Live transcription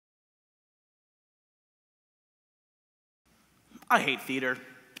I hate theater.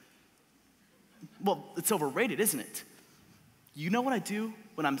 Well, it's overrated, isn't it? You know what I do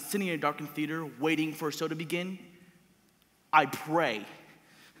when I'm sitting in a darkened theater waiting for a show to begin? I pray.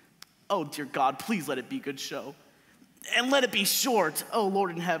 Oh, dear God, please let it be a good show. And let it be short. Oh,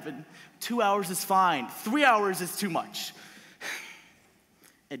 Lord in heaven, 2 hours is fine. 3 hours is too much.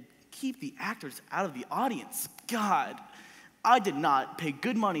 And keep the actors out of the audience. God, I did not pay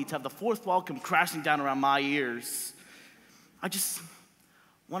good money to have the fourth wall come crashing down around my ears. I just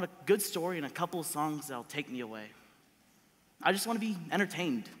want a good story and a couple of songs that'll take me away. I just want to be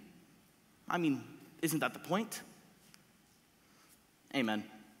entertained. I mean, isn't that the point? Amen.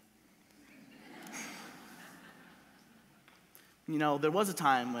 You know, there was a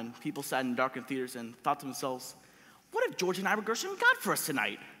time when people sat in darkened theaters and thought to themselves, what if George and Ira Gershon got for us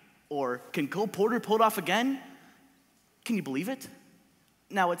tonight? Or can Cole Porter pull it off again? Can you believe it?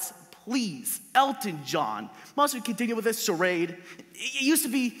 Now it's please, Elton John. Must we continue with this charade? It used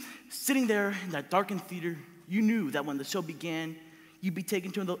to be sitting there in that darkened theater, you knew that when the show began, you'd be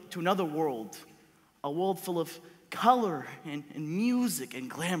taken to another world, a world full of color and music and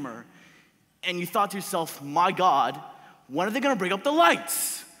glamour. And you thought to yourself, my God, when are they gonna bring up the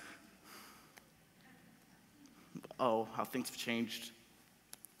lights? Oh, how things have changed.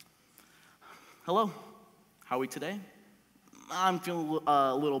 Hello, how are we today? I'm feeling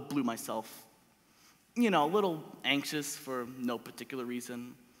a little blue myself. You know, a little anxious for no particular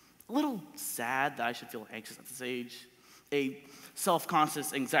reason. A little sad that I should feel anxious at this age. A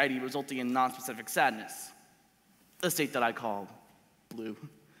self-conscious anxiety resulting in non-specific sadness. A state that I call blue.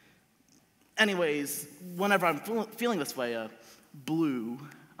 Anyways, whenever I'm feeling this way, blue,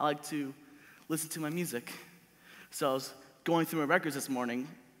 I like to listen to my music. So I was going through my records this morning.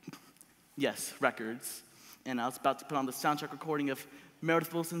 Yes, records. And I was about to put on the soundtrack recording of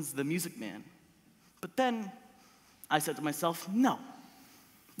Meredith Willson's The Music Man. But then I said to myself, no,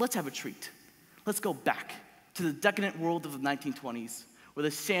 let's have a treat. Let's go back to the decadent world of the 1920s, where the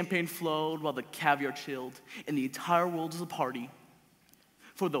champagne flowed while the caviar chilled, and the entire world was a party.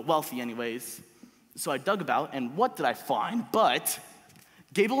 For the wealthy, anyways. So I dug about, and what did I find but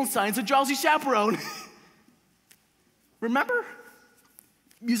Gable and Stein's A Drowsy Chaperone. Remember?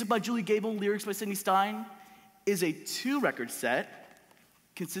 Music by Julie Gable, lyrics by Sidney Stein is a 2-record set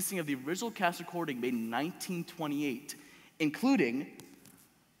consisting of the original cast recording made in 1928, including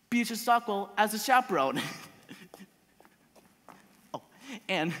Beatrice Stockwell as a chaperone. Oh,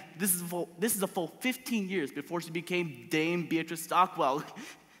 and this is a full 15 years before she became Dame Beatrice Stockwell.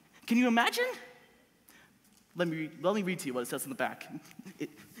 Can you imagine? Let me read to you what it says in the back.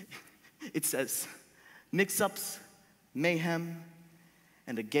 It says, mix-ups, mayhem,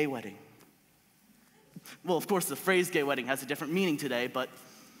 and a gay wedding. Well, of course, the phrase gay wedding has a different meaning today, but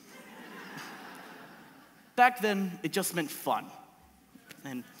back then, it just meant fun.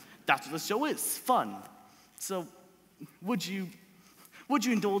 And that's what the show is, fun. So, would you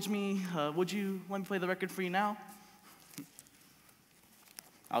indulge me? Would you let me play the record for you now?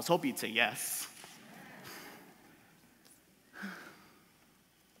 I was hoping you'd say yes.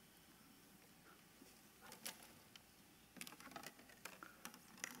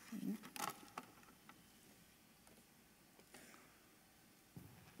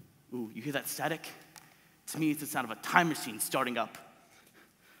 Ooh, you hear that static? To me, it's the sound of a time machine starting up.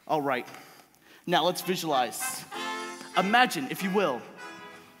 All right, now let's visualize. Imagine, if you will,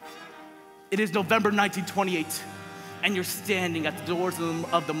 it is November 1928, and you're standing at the doors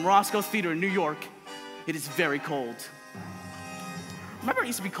of the Morosco Theater in New York. It is very cold. Remember it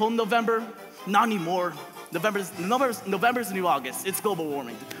used to be cold in November? Not anymore. November's the new August. It's global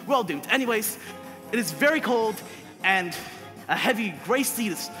warming. We're all doomed. Anyways, it is very cold, and a heavy gray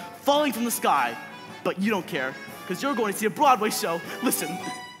sleet is falling from the sky, but you don't care, because you're going to see a Broadway show. Listen.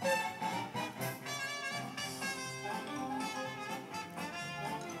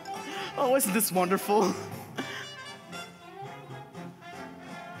 Oh, isn't this wonderful?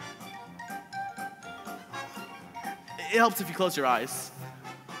 It helps if you close your eyes.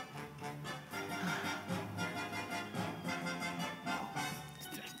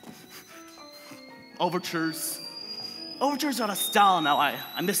 Overtures. Overtures are out of style now.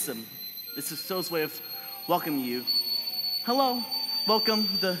 I miss them. This is show's way of welcoming you. Hello, welcome.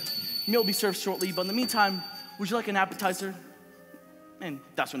 The meal will be served shortly, but in the meantime, would you like an appetizer? And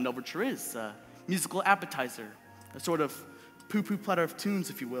that's what an overture is, a musical appetizer, a sort of poo-poo platter of tunes,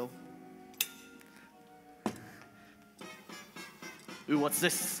 if you will. Ooh, what's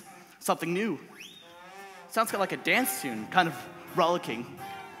this? Something new. Sounds kind of like a dance tune, kind of rollicking,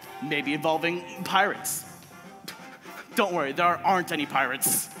 maybe involving pirates. Don't worry, there aren't any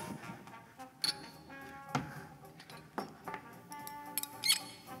pirates.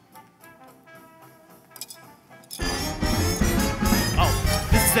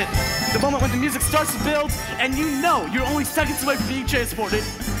 is it. The moment when the music starts to build, and you know you're only seconds away from being transported.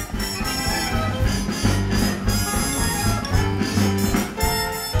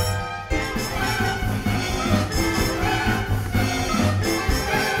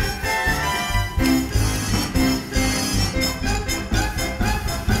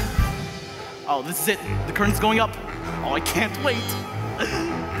 Oh, this is it. The curtain's going up. Oh, I can't wait.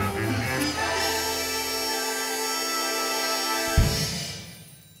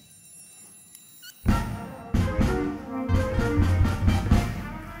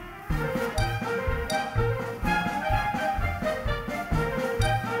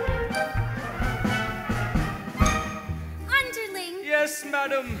 Underling. Yes,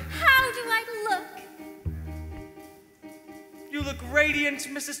 madam. How do I look? You look radiant,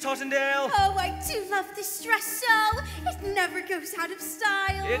 Mrs. Tottendale. Oh, I do love this dress so. It never goes out of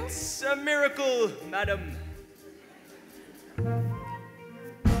style. It's a miracle, madam.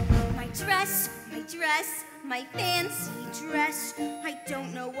 My dress, my fancy dress. I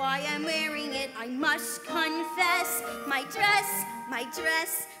don't know why I'm wearing it, I must confess. My dress,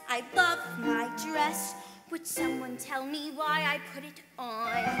 I love my dress. Would someone tell me why I put it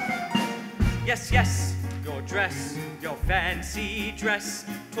on? Yes, yes, your dress, your fancy dress.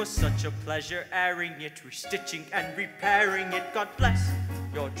 'Twas such a pleasure airing it, restitching and repairing it. God bless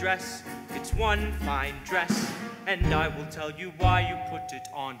your dress, it's one fine dress. And I will tell you why you put it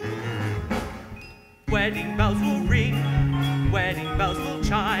on. Wedding bells will ring, wedding bells will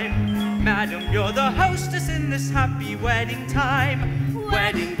chime. Madam, you're the hostess in this happy wedding time.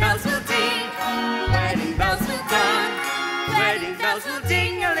 Wedding bells will ding, wedding bells will dong. Wedding bells will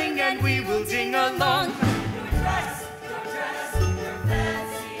ding-a-ling and we will ding along. Your dress, your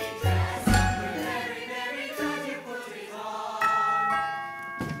fancy dress. We're very, very glad you put it on.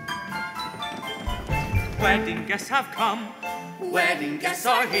 Wedding guests have come. Wedding guests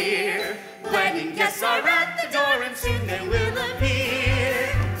are here. Wedding guests are at the door and soon they will appear.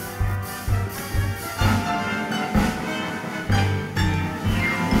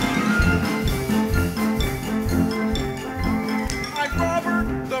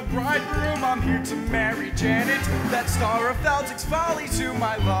 The bridegroom, I'm here to marry Janet, that star of Feltic's folly to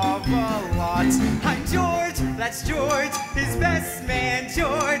my love a lot. I'm George, that's George, his best man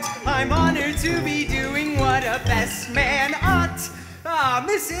George. I'm honored to be doing what a best man ought. Ah,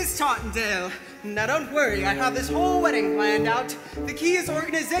 Mrs. Tottendale. Now don't worry, I have this whole wedding planned out. The key is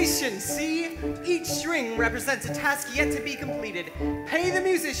organization, see? Each string represents a task yet to be completed. Pay the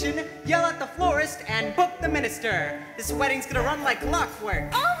musician, yell at the florist, and book the minister. This wedding's gonna run like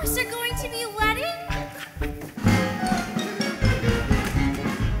clockwork. Oh, is there going to be a wedding?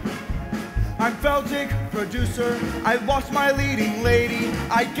 I'm Feltic, producer. I lost my leading lady.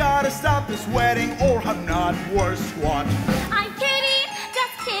 I gotta stop this wedding or I'm not worth squat. I'm Kitty,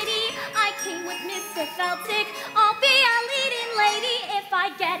 just Kitty. I came with Mr. Feltic. I'll be a leading lady if I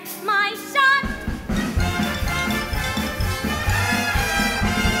get my shot.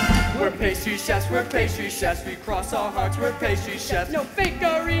 We're pastry chefs, we cross our hearts, we're pastry chefs. No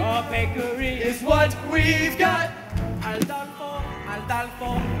bakery, our bakery is what we've got.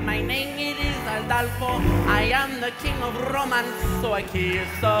 Aldalfo, my name it is Aldalfo. I am the king of romance, so I kiss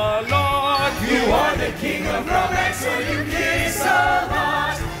a lot. You are the king of romance, so you kiss a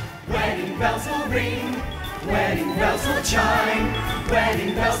lot. Wedding bells will ring, wedding bells will chime.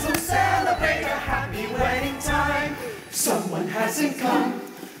 Wedding bells will celebrate a happy wedding time. Someone hasn't come,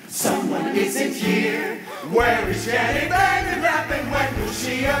 someone isn't here. Where is Janet Vandergraff and when will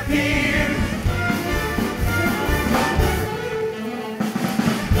she appear?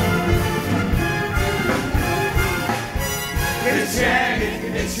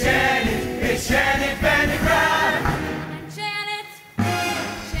 It's Janet Vandergraff. I'm Janet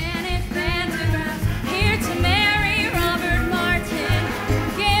Vandergraff, here to marry Robert Martin,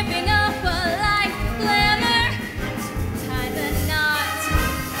 giving up a life glamour to tie the knot.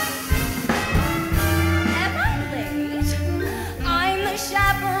 Am I late? I'm the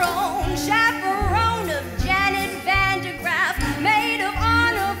chaperone of Janet Vandergraff, maid of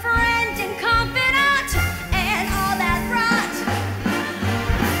honor, friend, and confidant, and all that rot.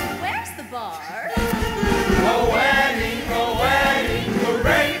 Where's the bar? A wedding,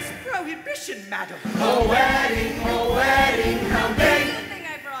 hooray! It's prohibition, madam. A wedding, how gay! Good thing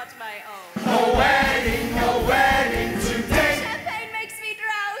I brought my own. A wedding today. Champagne makes me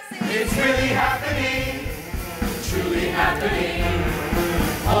drowsy. It's really happening, truly happening,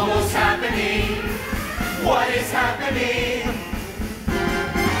 almost happening. What is happening?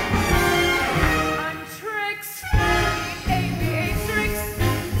 I'm Trix, aviatrix,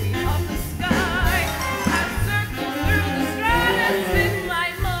 queen of the sky. I've circled through the stratus in my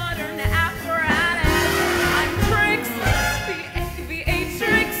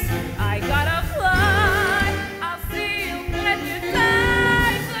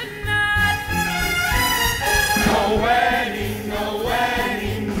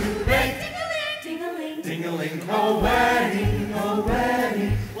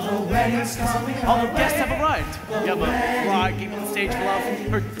wedding's coming All our guests have arrived. We have a bride keeping the stage full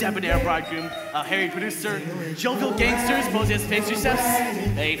of her debonair bridegroom, a harried producer, jovial gangsters posing as pastry chefs,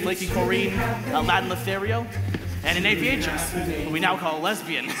 a flaky Corrine, a Latin Lothario, and an aviatrix, who we now call a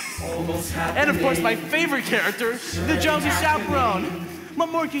lesbian. And of course, my favorite character, the Drowsy Chaperone. What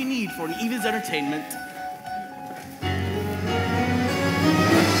more can you need for an evening's entertainment?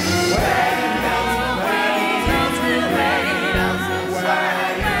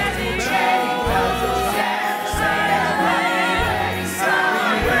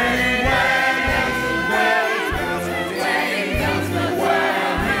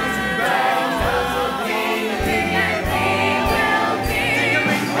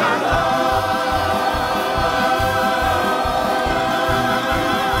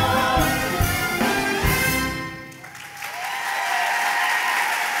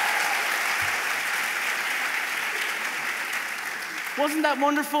 Wasn't that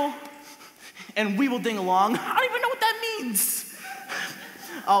wonderful? And we will ding along. I don't even know what that means.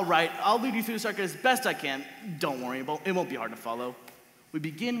 All right, I'll lead you through the circuit as best I can. Don't worry, it won't be hard to follow. We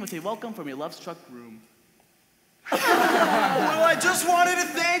begin with a welcome from a love-struck groom. Well, I just wanted to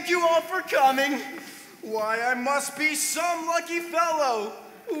thank you all for coming. Why, I must be some lucky fellow.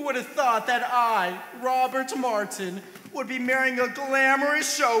 Who would have thought that I, Robert Martin, would be marrying a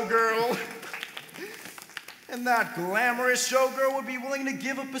glamorous showgirl? And that glamorous showgirl would be willing to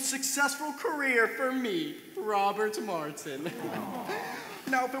give up a successful career for me, Robert Martin.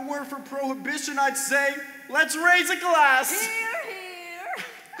 Now, if it weren't for prohibition, I'd say, let's raise a glass. Here,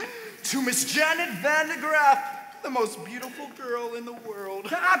 here. To Miss Janet Van de Graaff, the most beautiful girl in the world.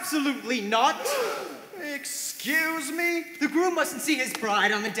 Absolutely not. Excuse me? The groom mustn't see his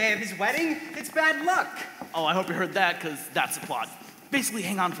bride on the day of his wedding. It's bad luck. Oh, I hope you heard that, because that's the plot. Basically,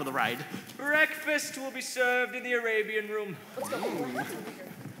 hang on for the ride. Breakfast will be served in the Arabian room.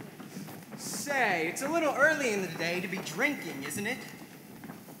 Say, it's a little early in the day to be drinking, isn't it?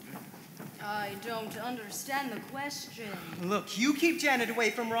 I don't understand the question. Look, you keep Janet away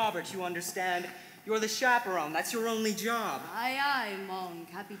from Robert, you understand? You're the chaperone. That's your only job. Aye, aye, mon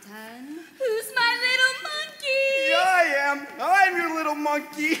capitaine. Who's my little monkey? Yeah, I am. I'm your little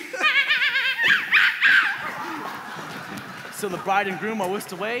monkey. So the bride and groom are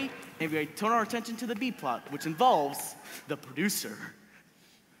whisked away, and we turn our attention to the B plot, which involves the producer.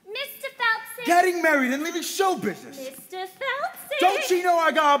 Mr. Feltzy! Getting married and leaving show business. Mr. Feltzy! Don't you know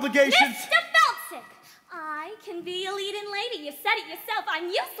I got obligations? Mr. Feltzy! I can be a leading lady. You said it yourself. I'm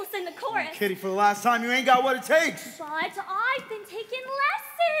useless in the chorus. Kitty, for the last time, you ain't got what it takes. But I've been taking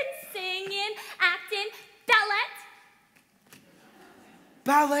lessons. Singing, acting, ballet.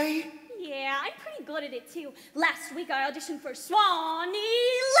 Ballet? Yeah, I'm pretty good at it too. Last week I auditioned for Swanee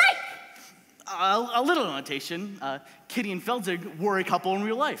Lake. A little annotation. Kitty and Feldzig were a couple in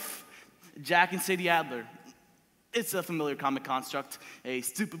real life. Jack and Sadie Adler. It's a familiar comic construct. A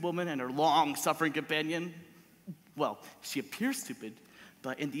stupid woman and her long-suffering companion. Well, she appears stupid,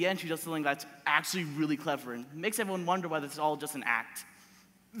 but in the end she does something that's actually really clever and makes everyone wonder whether it's all just an act.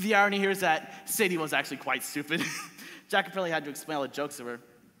 The irony here is that Sadie was actually quite stupid. Jack apparently had to explain all the jokes to her.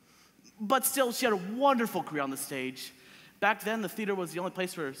 But still, she had a wonderful career on the stage. Back then, the theater was the only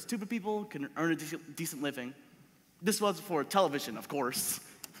place where stupid people can earn a decent living. This was for television, of course.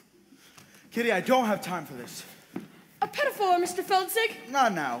 Kitty, I don't have time for this. A pedophile, Mr. Feldzig?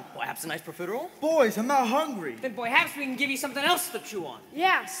 Not now. Perhaps a nice profiterole? Boys, I'm not hungry. Then perhaps we can give you something else to chew on.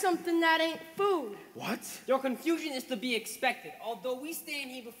 Yeah, something that ain't food. What? Your confusion is to be expected. Although we stand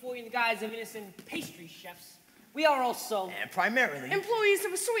here before you in the guise of innocent pastry chefs, we are also, and primarily, employees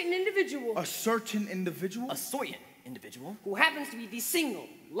of a certain individual. A certain individual? a certain individual who happens to be the single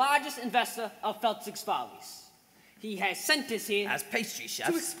largest investor of Feltzig's Follies. He has sent us here as pastry chefs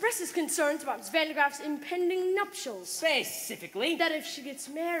To express his concerns about Miss Van de Graaff's impending nuptials. specifically That if she gets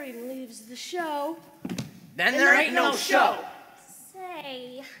married and leaves the show, then there ain't no show.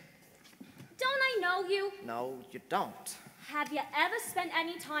 Say, don't I know you? No, you don't. Have you ever spent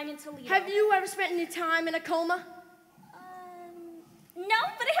any time in Toledo? have you ever spent any time in a coma? No,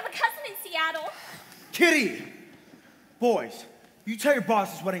 but I have a cousin in Seattle. Kitty! Boys, you tell your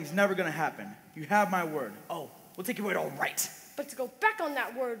boss this wedding's never gonna happen. You have my word. Oh, we'll take your word all right. But to go back on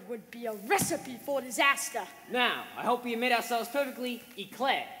that word would be a recipe for disaster. Now, I hope we made ourselves perfectly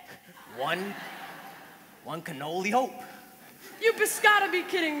eclair. One can only hope. You just gotta be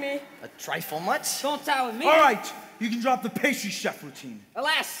kidding me. A trifle much? Don't tie with me. All right, you can drop the pastry chef routine.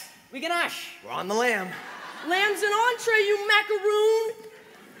 Alas, we ganache. We're on the lamb. Lamb's an entree, you macaroon.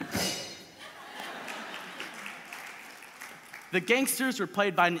 The gangsters were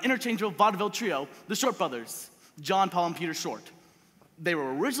played by an interchangeable vaudeville trio, the Short Brothers, John, Paul, and Peter Short. They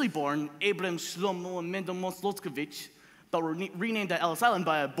were originally born Abram Shlomo and Mendel Moslotkovich, but were renamed at Ellis Island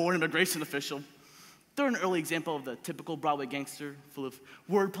by a born immigration official. They're an early example of the typical Broadway gangster, full of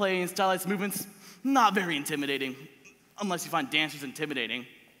wordplay and stylized movements. Not very intimidating, unless you find dancers intimidating,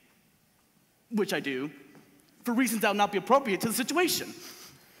 which I do, for reasons that would not be appropriate to the situation.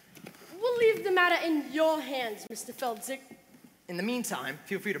 We'll leave the matter in your hands, Mr. Feldzick. In the meantime,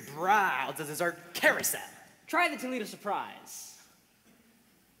 feel free to browse the dessert carousel. Try the Toledo surprise.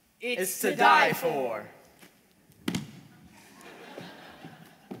 It's to die for.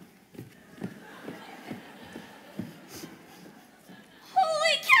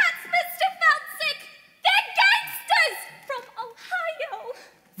 Holy cats, Mr. Feldzick! They're gangsters from Ohio!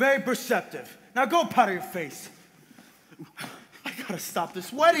 Very perceptive. Now go powder your face. I gotta stop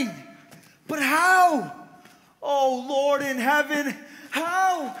this wedding. But how? Oh, Lord in heaven,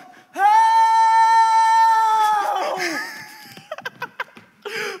 how?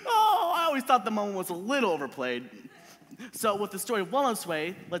 Oh, I always thought the moment was a little overplayed. So with the story well on its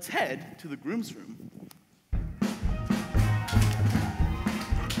way, let's head to the groom's room.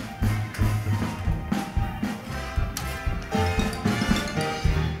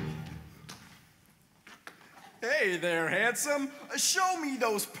 Hey there, handsome. Show me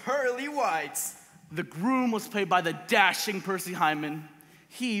those pearly whites. The groom was played by the dashing Percy Hyman.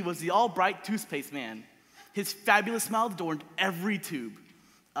 He was the Albright toothpaste man. His fabulous smile adorned every tube.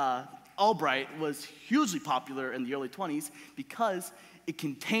 Albright was hugely popular in the early 20s because it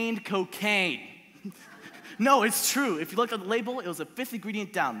contained cocaine. No, it's true. If you look at the label, it was a fifth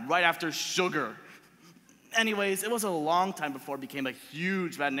ingredient down, right after sugar. Anyways, it was a long time before it became a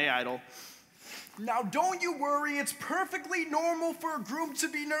huge matinee idol. Now, don't you worry. It's perfectly normal for a groom to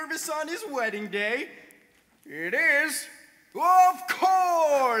be nervous on his wedding day. It is. Of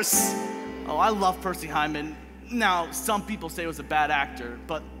course! Oh, I love Percy Hyman. Now, some people say he was a bad actor,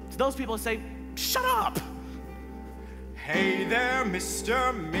 but to those people I say, shut up! Hey there,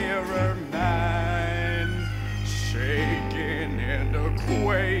 Mr. Mirror Man, shaking and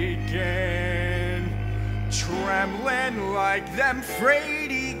a-quaking, trembling like them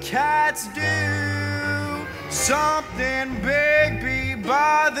fraidy cats do. Something big be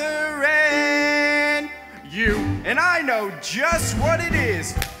bothering you, and I know just what it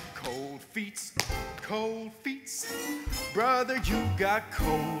is. Cold feet, brother, you got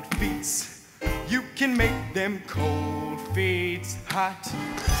cold feet. You can make them cold feet hot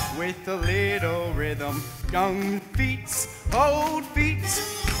with a little rhythm. Young feet, old feet,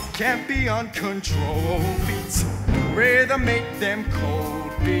 can't be uncontrolled feet. Rhythm make them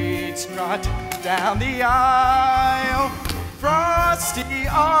cold feet trot down the aisle. Frosty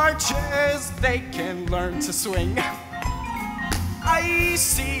arches, they can learn to swing.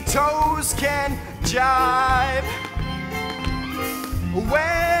 Icy toes can jive.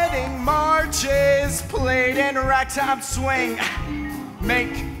 Wedding marches played in ragtime swing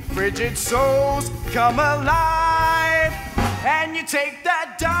make frigid souls come alive, and you take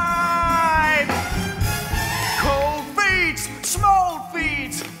that dive. Cold feet, small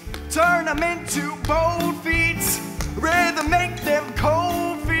feet, turn them into bold feet. Rhythm make them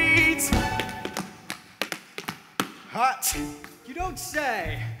cold feet hot. You don't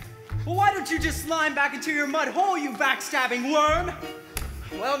say. Well, why don't you just slime back into your mud hole, you backstabbing worm?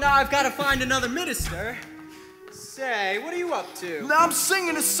 Well, now I've got to find another minister. Say, what are you up to? Now I'm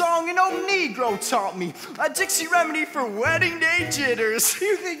singing a song an old Negro taught me. A Dixie remedy for wedding day jitters.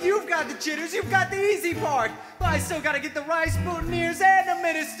 You think you've got the jitters? You've got the easy part. I still got to get the rice boutonnieres and a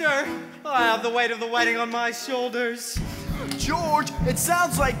minister. I have the weight of the wedding on my shoulders. George, it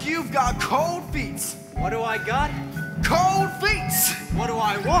sounds like you've got cold feet. What do I got? Cold feet. What do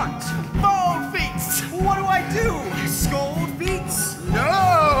I want? Bold feet. What do I do? Scold feet?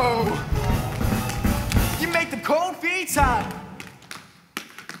 No! You make the cold feet hot.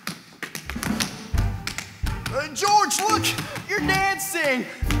 George, look! You're dancing!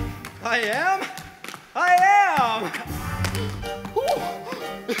 I am? I am!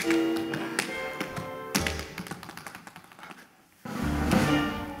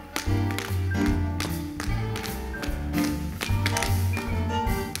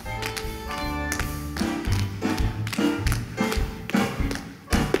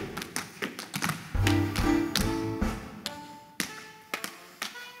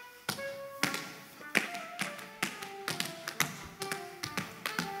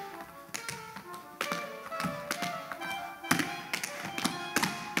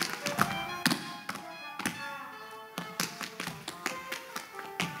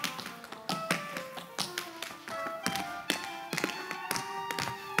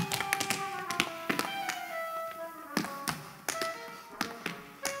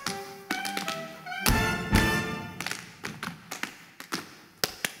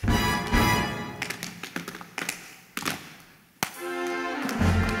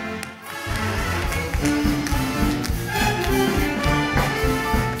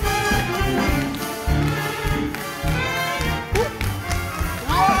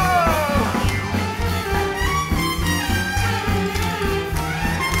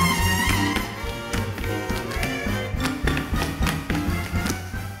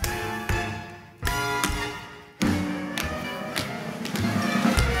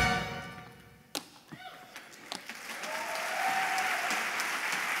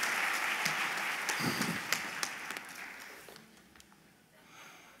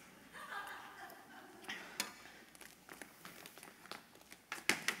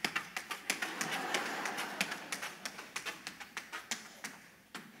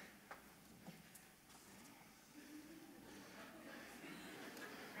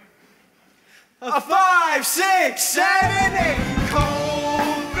 A 5, 6, 7, 8.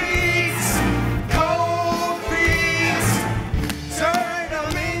 Cold beats, cold beats. Turn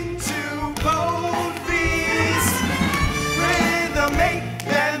them into cold beats. Rhythm, make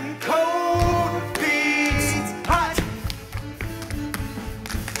them cold beats. Hot.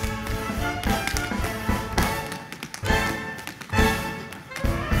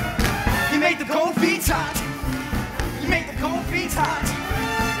 You make the cold beats hot. You make the cold beats hot.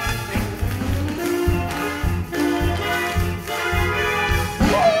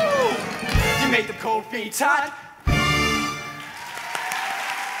 Woo! You make the cold beats hot.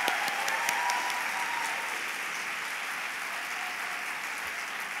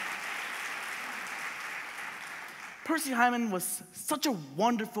 Percy Hyman was such a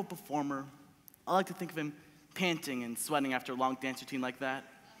wonderful performer. I like to think of him panting and sweating after a long dance routine like that.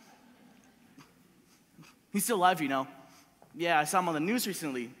 He's still alive, you know. Yeah, I saw him on the news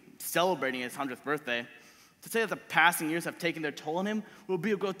recently, celebrating his 100th birthday. To say that the passing years have taken their toll on him would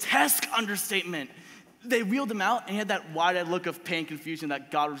be a grotesque understatement. They wheeled him out, and he had that wide-eyed look of pain and confusion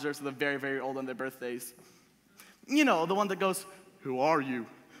that God reserves for the very, very old on their birthdays. You know, the one that goes, "Who are you?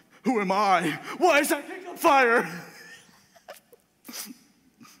 Who am I? Why is that thing on fire?"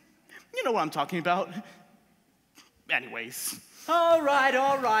 You know what I'm talking about. Anyways. All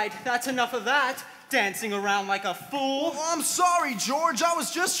right, that's enough of that. Dancing around like a fool. Oh, I'm sorry, George. I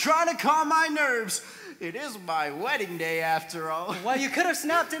was just trying to calm my nerves. It is my wedding day, after all. Well, you could have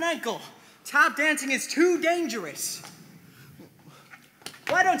snapped an ankle. Tap dancing is too dangerous.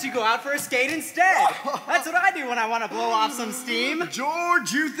 Why don't you go out for a skate instead? That's what I do when I want to blow off some steam.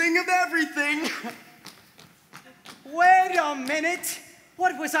 George, you think of everything. Wait a minute.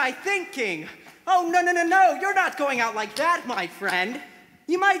 What was I thinking? Oh, no. You're not going out like that, my friend.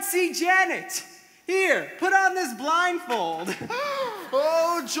 You might see Janet. Here, put on this blindfold.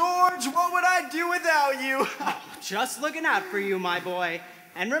 Oh, George, what would I do without you? Just looking out for you, my boy.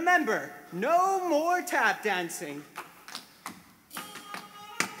 And remember, no more tap dancing.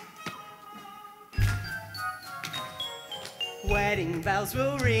 Wedding bells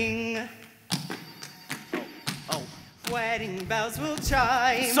will ring. Oh. Wedding bells will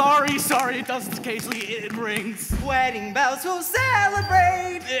chime. Sorry, it does occasionally, it rings. Wedding bells will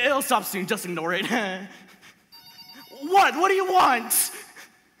celebrate. It'll stop soon, just ignore it. What do you want?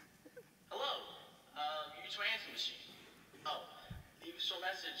 Hello, use my answering machine. Oh, leave a short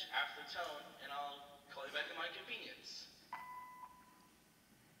message after the tone, and I'll call you back at my convenience.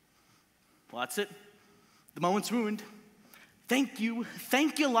 Well, that's it. The moment's ruined. Thank you,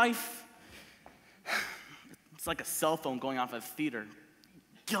 life. It's like a cell phone going off at a theater.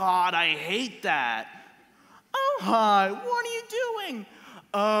 God, I hate that. Oh, hi, what are you doing?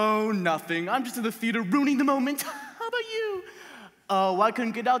 Oh, nothing. I'm just in the theater ruining the moment. How about you? Oh, I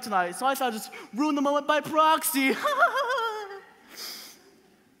couldn't get out tonight, so I thought I'd just ruin the moment by proxy.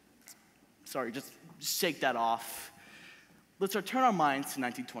 Sorry, just shake that off. Let's return our minds to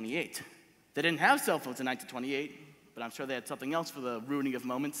 1928. They didn't have cell phones in 1928, but I'm sure they had something else for the ruining of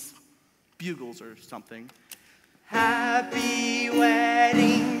moments. Bugles or something. Happy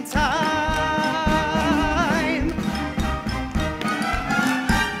wedding time.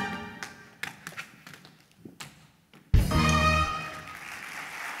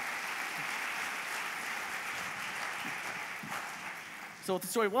 So with the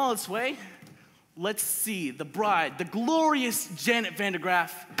story well on its way, let's see the bride, the glorious Janet Van de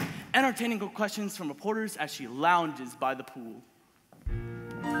Graaff, entertaining questions from reporters as she lounges by the pool.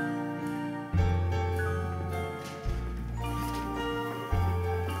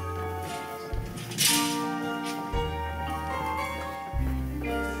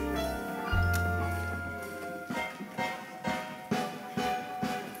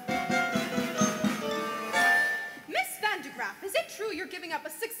 You're giving up a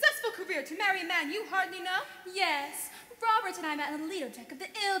successful career to marry a man you hardly know? Yes. Robert and I met on the Lido deck of the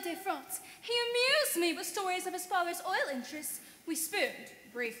Ile-de-France. He amused me with stories of his father's oil interests. We spooned,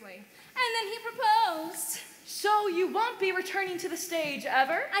 briefly. And then he proposed. So you won't be returning to the stage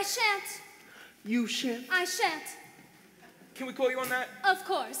ever? I shan't. You shan't? I shan't. Can we call you on that? Of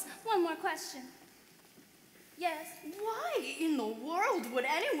course. One more question. Yes? Why in the world would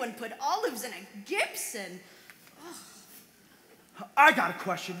anyone put olives in a Gibson? I got a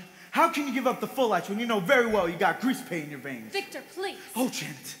question. How can you give up the full lights when you know very well you got grease paint in your veins? Victor, please. Oh,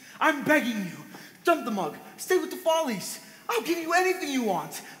 Janet, I'm begging you. Dump the mug. Stay with the Follies. I'll give you anything you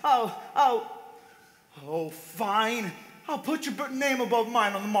want. Oh, fine. I'll put your name above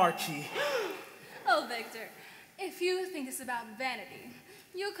mine on the marquee. Oh, Victor, if you think it's about vanity,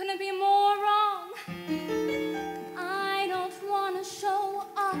 you couldn't be more wrong. I don't want to show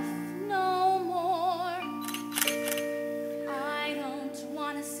off no more.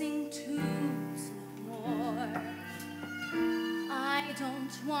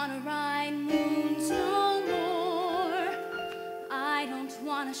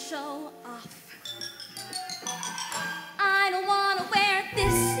 wanna show off. I don't wanna wear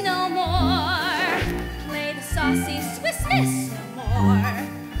this no more. Play the saucy Swiss Miss no more.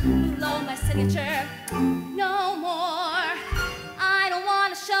 Blow my signature no more. I don't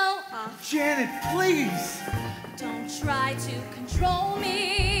wanna show off. Janet, please. Don't try to control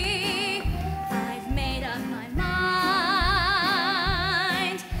me. I've made up my mind,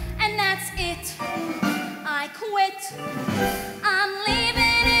 and that's it. I quit. I'm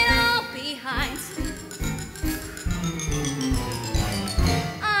leaving it all behind.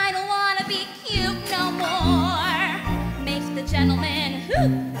 I don't wanna be cute no more. Make the gentleman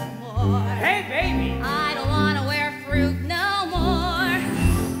hoop no more. Hey, baby! I don't wanna wear fruit no more.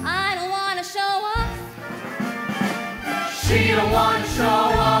 I don't wanna show off. She don't wanna show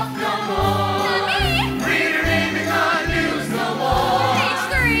off no more. Not me. Read her name in the news no more. Page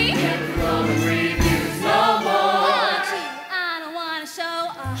 3. Get the glowing reviews no more. 1, 2. I don't wanna show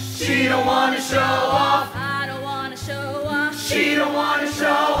off. She don't wanna show off. I don't wanna show off. She don't wanna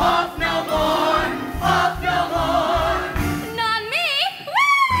show off no more. Off no more. Not me.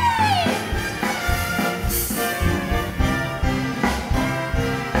 Whee!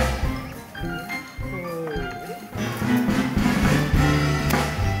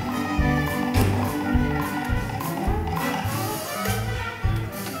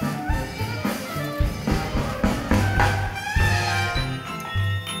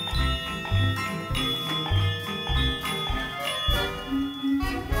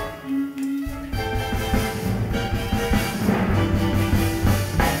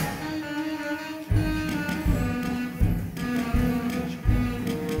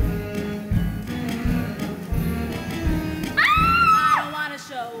 I don't wanna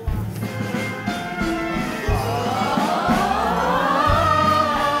show off.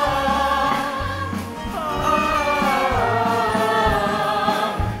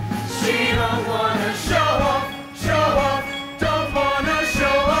 She don't wanna show off, don't wanna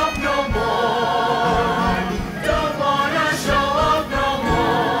show off no more. Don't wanna show off no more.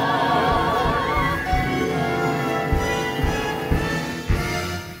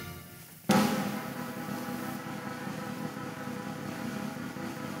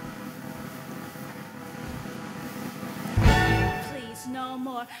 Please, no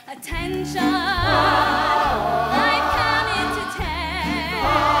more attention. I've counted to 10.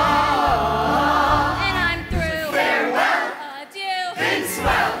 And I'm through. Farewell. Adieu. Been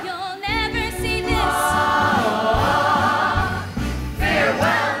swell. You'll never see this.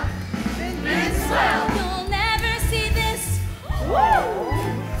 Farewell. Been swell. You'll never see this.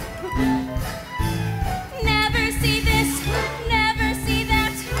 Never see this. Never see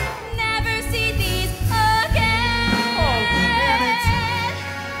that. Never see these again.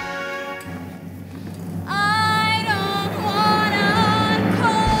 I don't wanna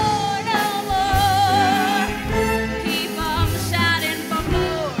encore no more. Keep on shouting for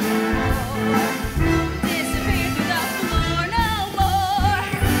more. Disappear through the floor no more.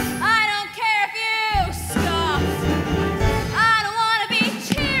 I don't care if you scoff. I don't wanna be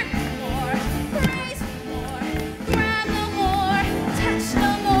cheered no more. Praised no more. Grabbed no more. Touched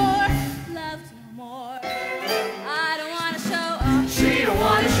no more. Loved no more. I don't wanna show off. She don't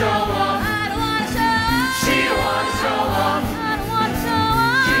wanna show off. I don't wanna show off. She don't wanna show off. I don't wanna show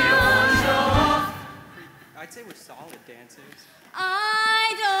off. She don't wanna show off. I'd say we're solid dancers.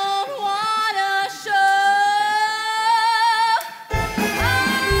 I don't wanna show.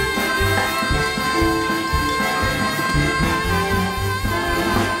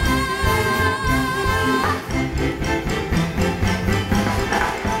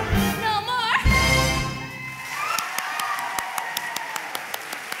 No more.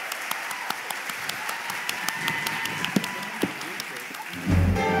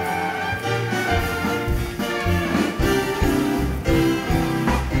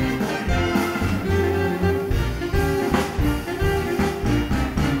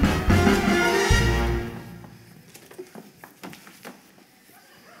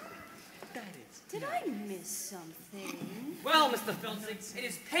 Did I miss something? Well, Mr. Filzig, it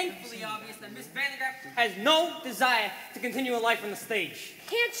is painfully obvious that Miss Vandergraff has no desire to continue a life on the stage.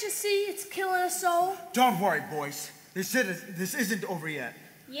 Can't you see it's killing us all? Don't worry, boys. This isn't over yet.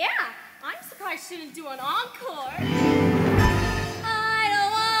 Yeah, I'm surprised she didn't do an encore. I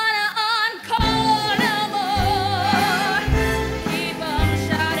don't wanna encore no more. Keep on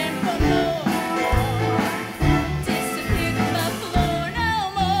shouting for more. Disappear to the floor no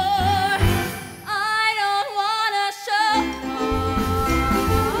more. I don't wanna show off.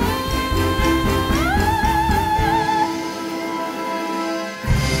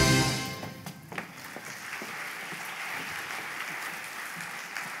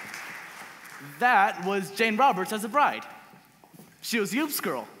 That was Jane Roberts as a bride. She was the Oops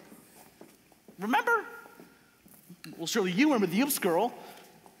girl. Remember? Well, surely you remember the Oops girl.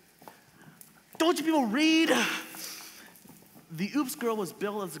 Don't you people read? The Oops girl was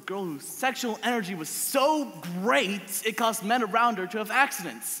billed as a girl whose sexual energy was so great it caused men around her to have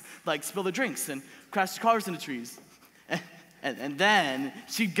accidents, like spill their drinks and crash cars into trees. And then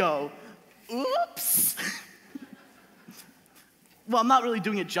she'd go, oops. Well, I'm not really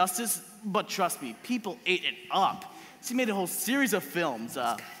doing it justice, but trust me, people ate it up. She made a whole series of films,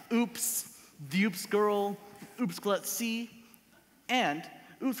 Oops, The Oops Girl, Oops, Let's See, and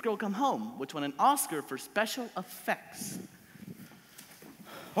Oops Girl Come Home, which won an Oscar for special effects.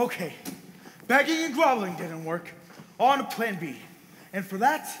 Okay, begging and groveling didn't work. On to plan B. And for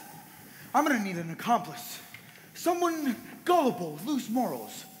that, I'm gonna need an accomplice. Someone gullible, loose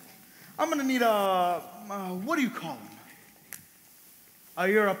morals. I'm gonna need what do you call him? A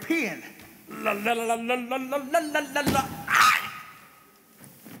European. La la la la la la la la la la.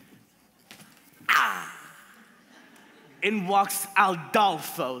 In walks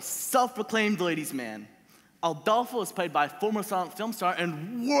Adolfo, self-proclaimed ladies' man. Adolfo was played by former silent film star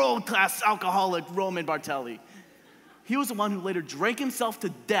and world-class alcoholic Roman Bartelli. He was the one who later drank himself to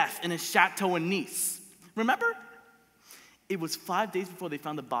death in his chateau in Nice. Remember? It was 5 days before they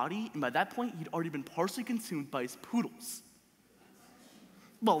found the body, and by that point, he'd already been partially consumed by his poodles.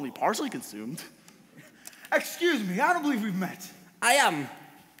 Well, only partially consumed. Excuse me, I don't believe we've met. I am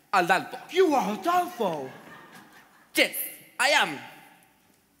Adolfo. You are Adolfo. Yes, I am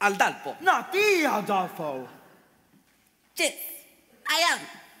Adolfo. Not the Adolfo. Yes, I am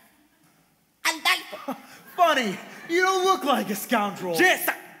Adolfo. Funny, you don't look like a scoundrel. Yes.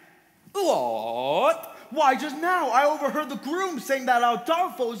 What? Why, just now I overheard the groom saying that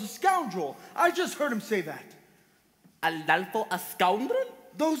Adolfo is a scoundrel. I just heard him say that. Adolfo a scoundrel?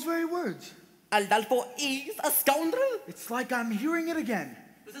 Those very words. Adolfo is a scoundrel? It's like I'm hearing it again.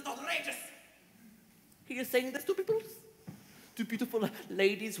 This is outrageous. He is saying this to people? To beautiful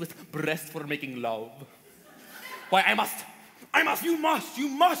ladies with breasts for making love. Why, I must. You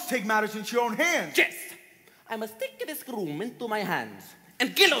must take matters into your own hands. Yes. I must take this groom into my hands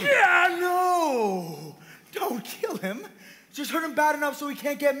and kill him. Yeah, no. Don't kill him. Just hurt him bad enough so he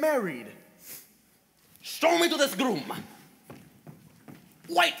can't get married. Show me to this groom.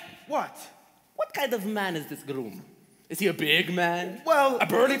 Wait. What? What kind of man is this groom? Is he a big man? Well, a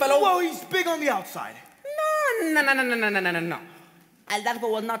burly fellow? Well, he's big on the outside. No. Adolfo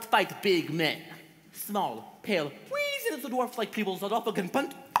will not fight big men. Small, pale, wheezy little dwarfs like people so Adolfo can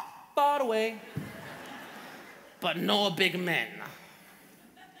punt far away. But no big men.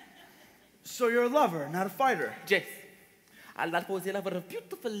 So you're a lover, not a fighter? Yes. Adolfo is a lover of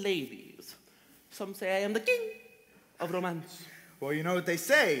beautiful ladies. Some say I am the king of romance. Well, you know what they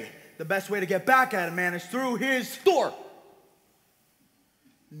say. The best way to get back at a man is through his... door.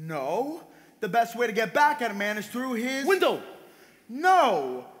 No. The best way to get back at a man is through his... window.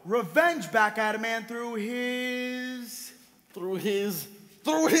 No. Revenge back at a man through his... Through his...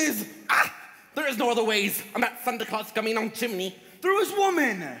 Ah! There is no other ways. I'm not Santa Claus coming on chimney. Through his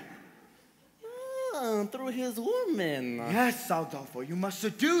woman. Through his woman. Yes, Adolfo, you must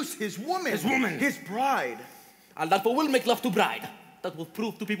seduce his woman. His woman. His bride. Adolfo will make love to bride. That will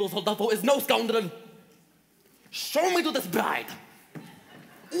prove to people Adolfo is no scoundrel. Show me to this bride.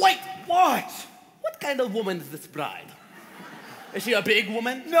 Wait. What? What kind of woman is this bride? Is she a big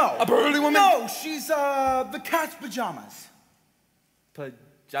woman? No. A burly woman? No, she's, the cat's pajamas.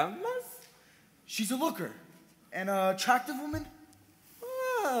 Pajamas? She's a looker. An attractive woman?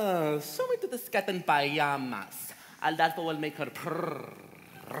 Show me to this cat in pajamas. Adolfo will make her purr.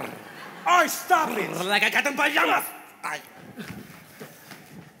 All right, stop it. Like a cat in pajamas.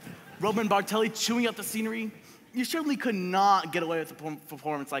 Roman Bartelli chewing up the scenery. You certainly could not get away with a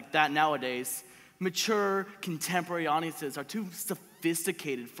performance like that nowadays. Mature, contemporary audiences are too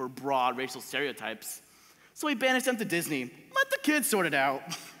sophisticated for broad racial stereotypes. So he banished them to Disney. Let the kids sort it out.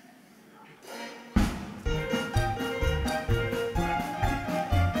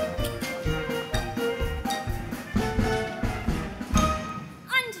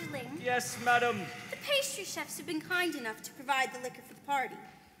 Underling. Yes, madam. The pastry chefs have been kind enough to provide the liquor for the party.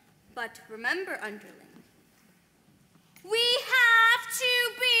 But remember, Underling, we have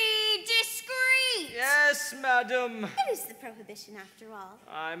to be discreet. Yes, madam. It is the prohibition, after all.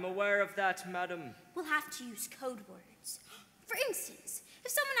 I'm aware of that, madam. We'll have to use code words. For instance,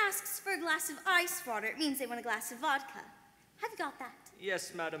 if someone asks for a glass of ice water, it means they want a glass of vodka. Have you got that?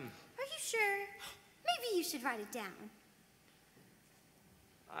 Yes, madam. Are you sure? Maybe you should write it down.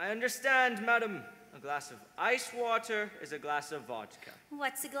 I understand, madam. A glass of ice water is a glass of vodka.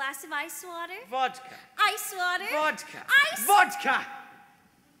 What's a glass of ice water? Vodka. Ice water? Vodka. Ice... Vodka!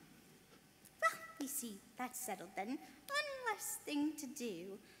 Well, you see, that's settled then. One less thing to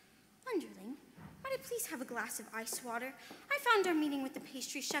do. Underling, might I please have a glass of ice water? I found our meeting with the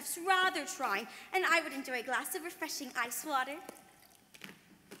pastry chefs rather trying, and I would enjoy a glass of refreshing ice water.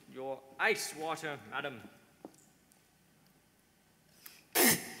 Your ice water, madam.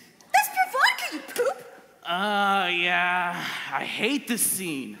 That's pure vodka, you poop! Yeah, I hate this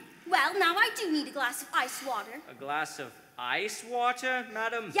scene. Well, now I do need a glass of ice water. A glass of ice water,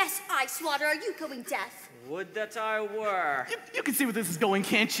 madam? Yes, ice water. Are you going deaf? Would that I were. You can see where this is going,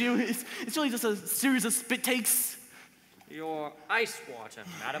 can't you? It's really just a series of spit takes. Your ice water,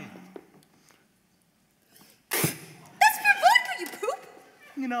 madam. That's pure vodka, you poop!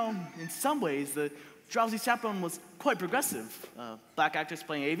 You know, in some ways, the Drowsy Chaperone was quite progressive. Black actors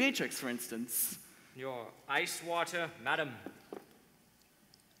playing aviatrix, for instance. Your ice water, madam.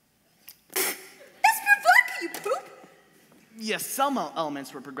 That's pure vodka, you poop! Yes, some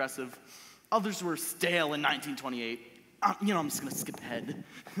elements were progressive. Others were stale in 1928. I'm just gonna skip ahead.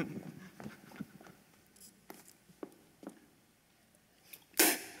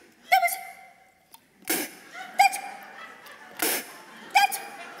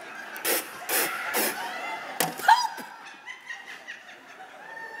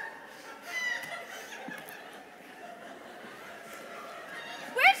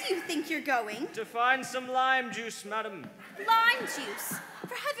 You're going? To find some lime juice, madam. Lime juice?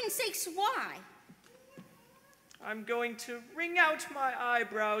 For heaven's sakes, why? I'm going to wring out my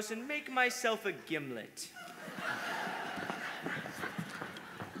eyebrows and make myself a gimlet.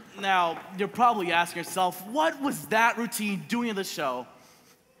 Now, you're probably asking yourself, what was that routine doing in the show?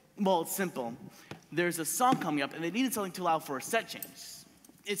 Well, it's simple. There's a song coming up, and they needed something to allow for a set change.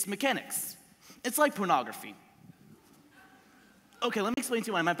 It's mechanics. It's like pornography. Okay, let me explain to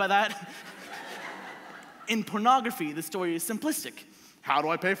you what I meant by that. In pornography, the story is simplistic. How do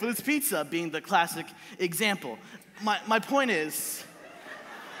I pay for this pizza being the classic example. My point is,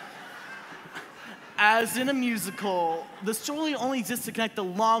 as in a musical, the story only exists to connect the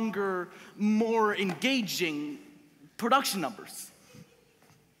longer, more engaging production numbers.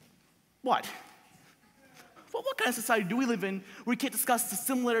 What? Well, what kind of society do we live in where we can't discuss the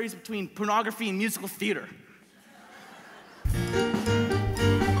similarities between pornography and musical theater?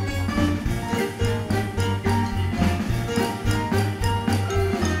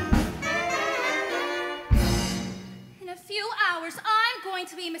 In a few hours, I'm going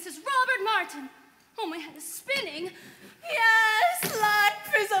to be Mrs. Robert Martin. Oh, my head is spinning. Yes,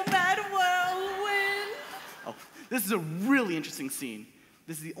 life is a mad whirlwind. Oh, this is a really interesting scene.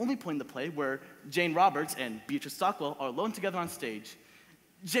 This is the only point in the play where Jane Roberts and Beatrice Stockwell are alone together on stage.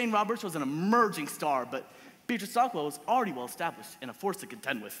 Jane Roberts was an emerging star, but Beatrice Stockwell was already well established and a force to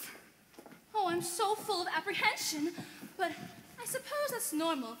contend with. Oh, I'm so full of apprehension, but I suppose that's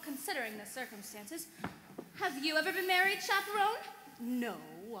normal considering the circumstances. Have you ever been married, Chaperone? No,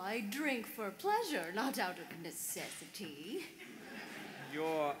 I drink for pleasure, not out of necessity.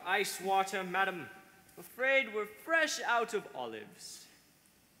 Your ice water, madam. Afraid we're fresh out of olives.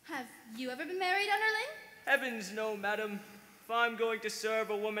 Have you ever been married, Underling? Heavens no, madam. If I'm going to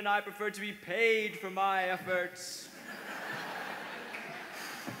serve a woman, I prefer to be paid for my efforts.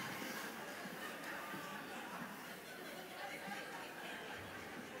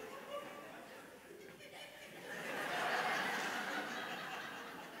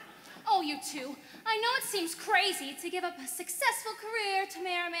 Oh, you two. I know it seems crazy to give up a successful career to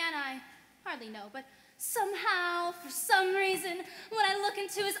marry a man I hardly know, but somehow, for some reason, when I look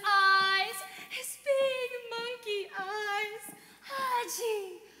into his eyes, his big monkey eyes,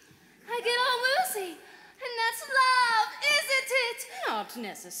 gee, I get all woozy. And that's love, isn't it? Not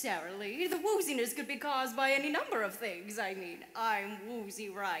necessarily. The wooziness could be caused by any number of things. I mean, I'm woozy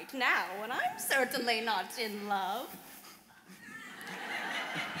right now, and I'm certainly not in love.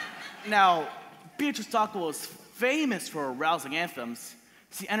 Now, Beatrice Stockwell was famous for her rousing anthems.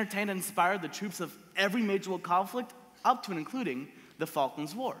 She entertained and inspired the troops of every major world conflict, up to and including the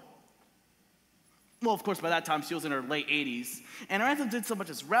Falklands War. Well, of course, by that time, she was in her late 80s, and her anthem did so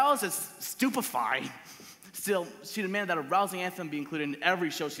much as rouse as stupefy. Still, she demanded that a rousing anthem be included in every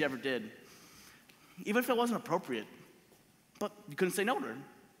show she ever did, even if it wasn't appropriate. But you couldn't say no to her.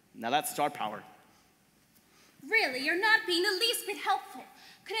 Now that's star power. Really, you're not being the least bit helpful.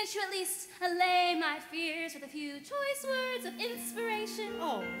 Couldn't you at least allay my fears with a few choice words of inspiration?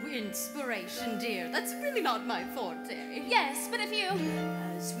 Oh, inspiration, dear. That's really not my forte. Yes, but if you...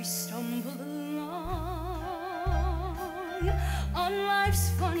 As we stumble along on life's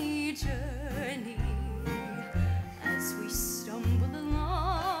funny journey as we stumble along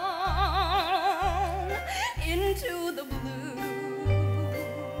into the blue.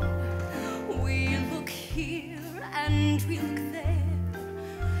 We look here and we look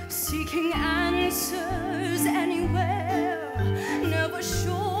there, seeking answers anywhere, never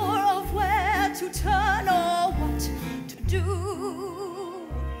sure of where to turn or what to do.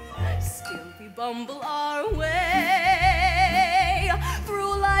 Still we bumble our way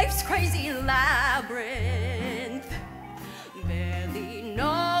through life's crazy labyrinth, barely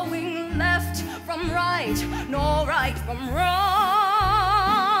knowing left from right, nor right from wrong.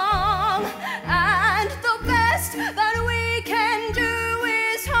 And the best that we can do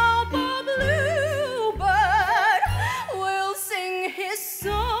is hope a bluebird will sing his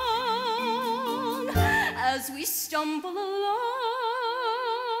song as we stumble along.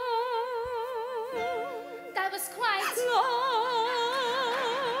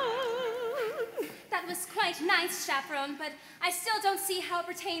 That was quite nice, Chaperone, but I still don't see how it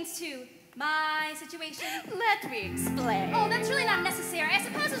pertains to my situation. Let me explain. Oh, that's really not necessary. I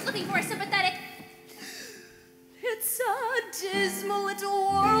suppose I was looking for a sympathetic... It's a dismal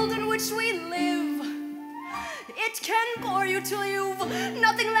little world in which we live. It can bore you till you've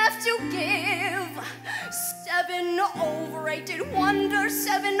nothing left to give. 7 overrated wonders,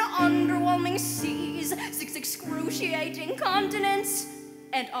 7 underwhelming seas, 6 excruciating continents,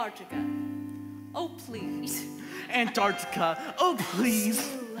 Antarctica. Oh, please. Antarctica. Oh, please.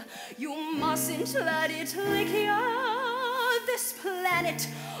 You mustn't let it lick you. This planet,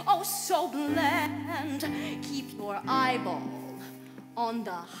 oh, so bland. Keep your eyeball on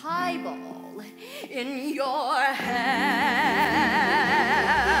the highball in your hand.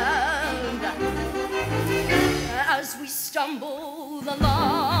 As we stumble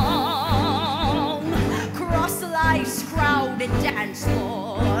along, cross life's crowded dance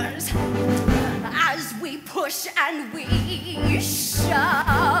floors, as we push and we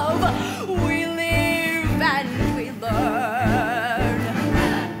shove, we live and we learn.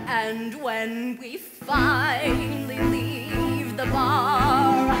 And when we finally leave the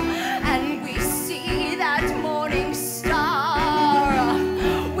bar and we see that morning star,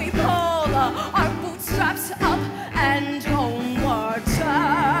 we pull our bootstraps up and homeward turn.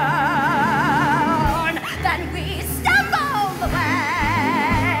 Then we stumble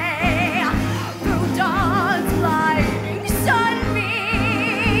away through dawn's blinding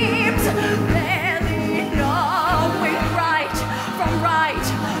sunbeams, barely knowing right from right,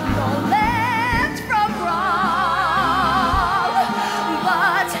 nor left from wrong.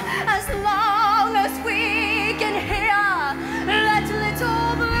 But as long as we can hear that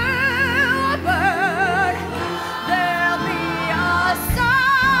little bluebird, there'll be a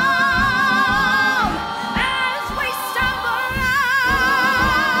song as we stumble along,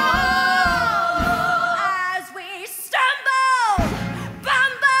 as we stumble,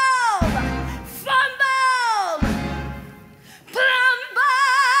 bumble, fumble, plumble,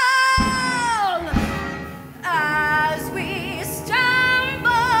 as we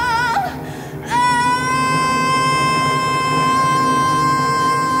stumble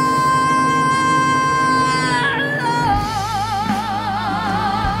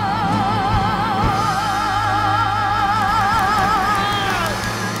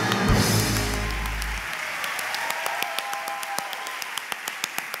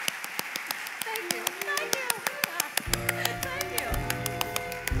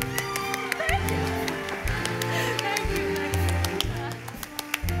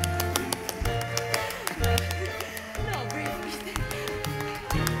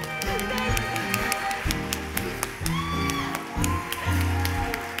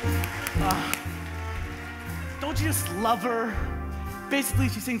Don't you just love her? Basically,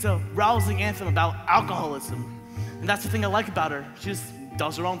 she sings a rousing anthem about alcoholism. And that's the thing I like about her. She just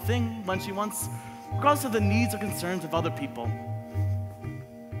does her own thing when she wants, regardless of the needs or concerns of other people.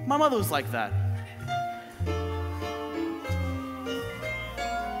 My mother was like that.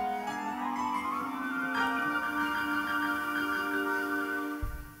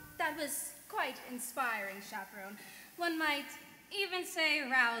 That was quite inspiring, Chaperone. One might even say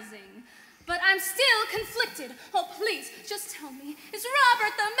rousing. But I'm still conflicted. Oh, please, just tell me, is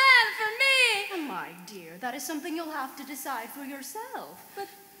Robert the man for me? Oh, my dear, that is something you'll have to decide for yourself. But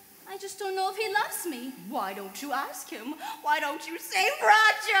I just don't know if he loves me. Why don't you ask him? Why don't you say,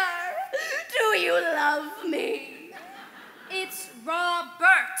 Roger, do you love me? It's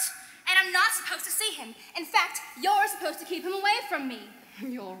Robert, and I'm not supposed to see him. In fact, you're supposed to keep him away from me.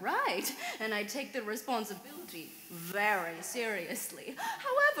 You're right, and I take the responsibility very seriously.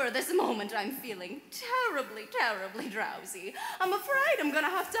 However, this moment I'm feeling terribly, terribly drowsy. I'm afraid I'm gonna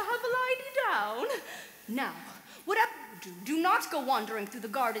have to lie down. Now, whatever you do not go wandering through the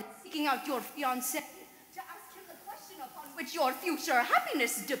garden seeking out your fiancé to ask him the question upon which your future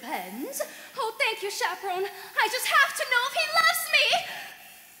happiness depends. Oh, thank you, Chaperone. I just have to know if he loves me.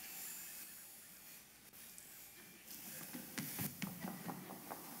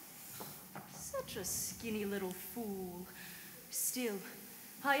 Such a skinny little fool. Still,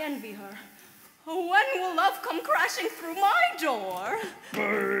 I envy her. When will love come crashing through my door?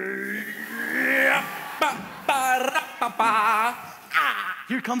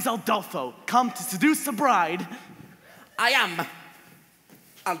 Here comes Aldolfo, come to seduce the bride. I am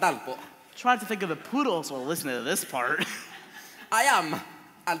Aldalpo. Try to think of the poodles while listening to this part. I am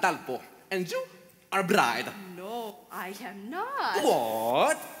Aldalpo, and you are bride. No, I am not.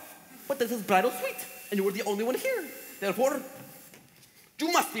 What? But this is bridal suite, and you were the only one here. Therefore,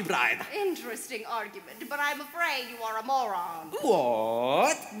 you must be bride. Interesting argument, but I'm afraid you are a moron.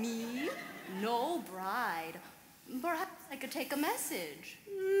 What? Me? No bride. Perhaps I could take a message.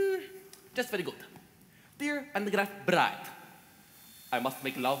 Just very good. Dear undergraduate bride, I must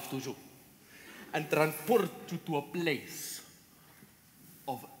make love to you and transport you to a place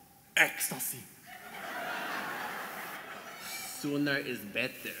of ecstasy. Sooner is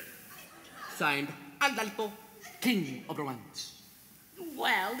better. Signed, Aldalpo, King of Romance.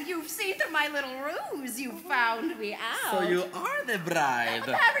 Well, you've seen through my little ruse. You found me out. So you are the bride.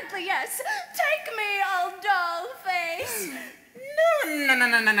 Apparently, yes. Take me, old doll face. No.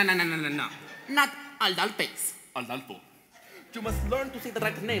 Not Aldalpes. Aldalpo. You must learn to say the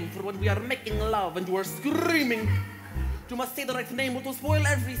right name for when we are making love and you are screaming. You must say the right name or to spoil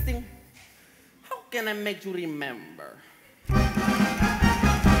everything. How can I make you remember?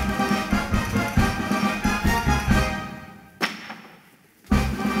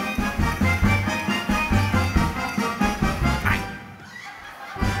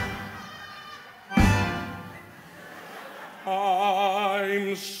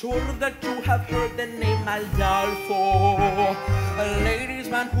 I'm sure that you have heard the name Aldolfo, a ladies'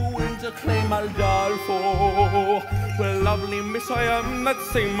 man who wins a claim Aldolfo. Well, lovely miss, I am that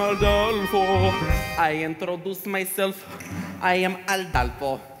same Aldolfo. I introduce myself, I am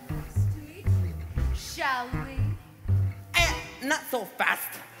Aldolfo. Shall we? Not so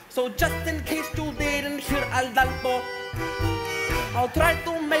fast. So just in case you didn't hear Aldolfo, I'll try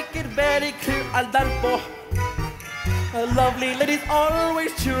to make it very clear, Aldolfo. Lovely ladies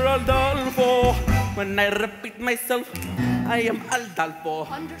always cheer Aldolfo. When I repeat myself, I am Aldolfo.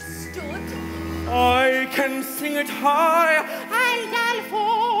 Understood? I can sing it high,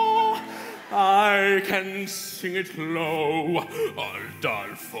 Aldolfo. I can sing it low,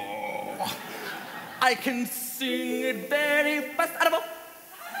 Aldolfo. I can sing it very fast, Aldolfo.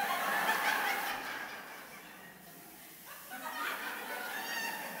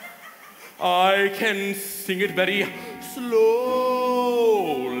 I can sing it very slowly.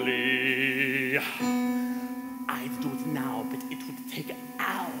 I do it now, but it would take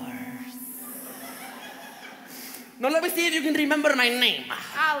hours. Now let me see if you can remember my name.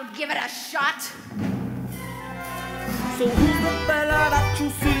 I'll give it a shot. So who's the fella that you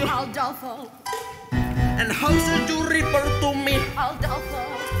see? Aldolfo. And how should you refer to me? Aldolfo.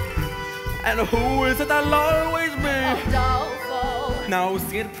 And who is it I'll always be? Aldolfo. Now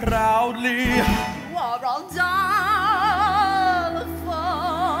sing it proudly. You are Aldolfo.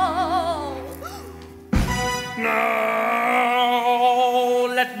 Now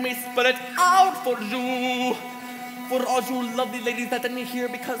let me spell it out for you. For all you lovely ladies that didn't hear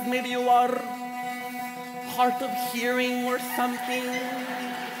because maybe you are hard of hearing or something.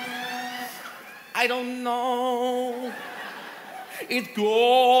 I don't know. It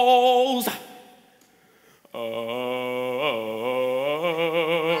goes.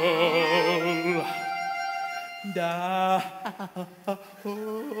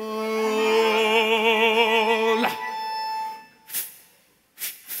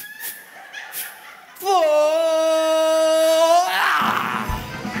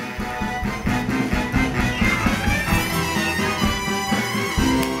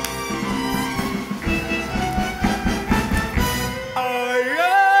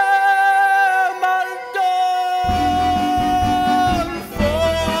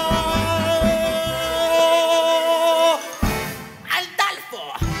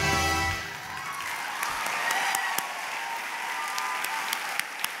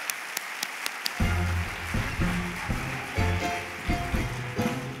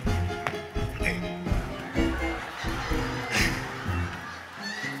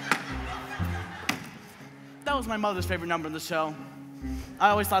 was my mother's favorite number in the show. I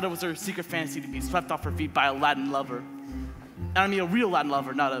always thought it was her secret fantasy to be swept off her feet by a Latin lover. And I mean a real Latin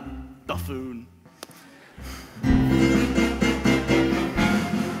lover, not a buffoon.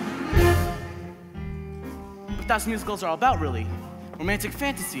 But that's what musicals are all about, really. Romantic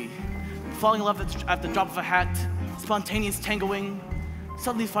fantasy. Falling in love at the drop of a hat, spontaneous tangoing,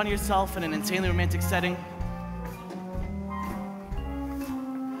 suddenly finding yourself in an insanely romantic setting.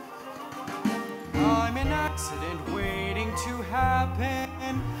 I'm an accident waiting to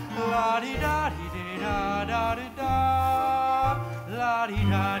happen. La-di-da-di-di-da-da-di-da.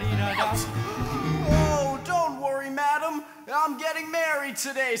 La-di-da-di-da-da. Oh, don't worry, madam. I'm getting married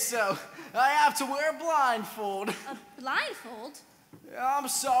today, so I have to wear a blindfold. A blindfold? I'm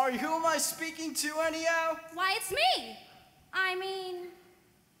sorry, who am I speaking to anyhow? Why, it's me. I mean,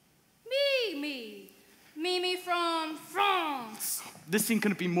 me from France. This scene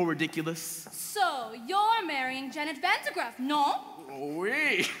couldn't be more ridiculous. So, you're marrying Janet Vandegraff, no? Oh,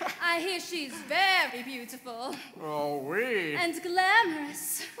 oui. I hear she's very beautiful. Oh, oui. And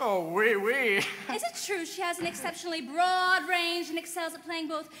glamorous. Oh, oui, oui. Is it true she has an exceptionally broad range and excels at playing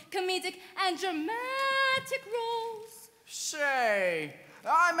both comedic and dramatic roles? Say,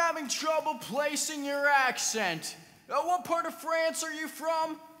 I'm having trouble placing your accent. What part of France are you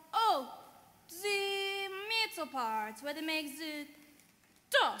from? Oh, the middle part, where they make the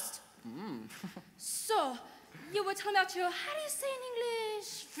toast. So, you were talking about your, how do you say in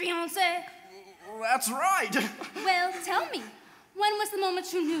English, fiancé? That's right. Well, tell me, when was the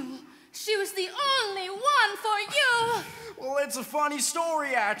moment you knew she was the only one for you? Well, it's a funny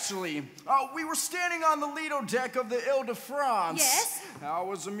story, actually. We were standing on the Lido deck of the Ile-de-France. Yes? I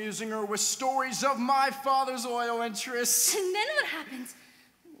was amusing her with stories of my father's oil interests. And then what happened?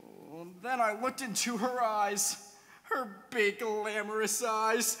 Well, then I looked into her eyes, her big, glamorous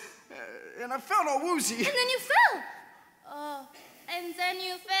eyes, and I felt all woozy. And then you fell. Oh, and then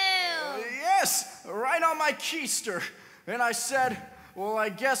you fell. Yes, right on my keister. And I said, well, I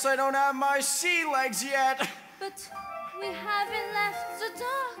guess I don't have my sea legs yet. But we haven't left the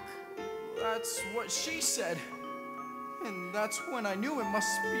dock. That's what she said. And that's when I knew it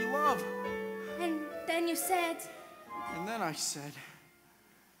must be love. And then you said... And then I said...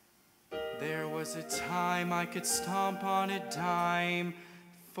 There was a time I could stomp on a dime.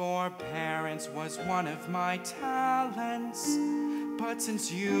 For parents was one of my talents. But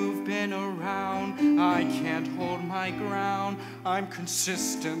since you've been around, I can't hold my ground. I'm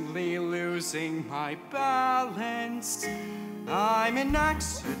consistently losing my balance. I'm an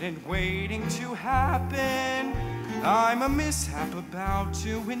accident waiting to happen. I'm a mishap about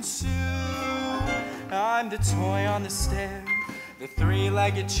to ensue. I'm the toy on the stair, the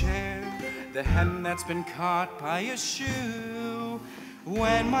three-legged chair, the hem that's been caught by a shoe.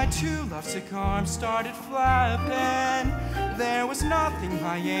 When my two lovesick arms started flapping, there was nothing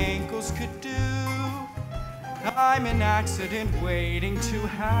my ankles could do. I'm an accident waiting to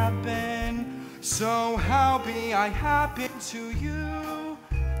happen, so how be I happen to you?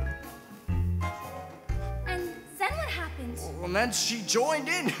 And then what happened? Well, and then she joined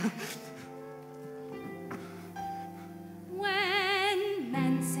in. When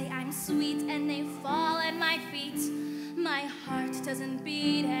men say I'm sweet and they fall at my feet, my heart doesn't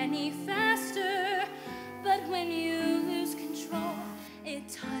beat any faster. But when you lose control, it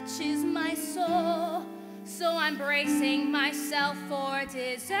touches my soul. So I'm bracing myself for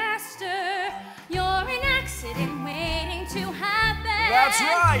disaster. You're an accident waiting to happen. That's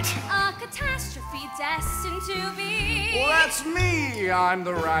right. A catastrophe destined to be. Well, that's me. I'm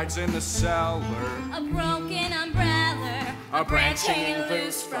the rags in the cellar. A broken umbrella, a branch hanging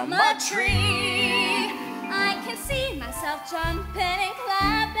loose from a tree. I can see myself jumping and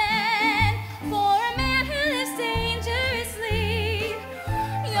clapping for a man who lives dangerously.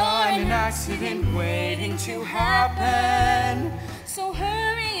 You're an accident waiting to happen. So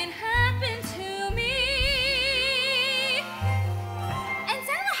hurry and happen to me. And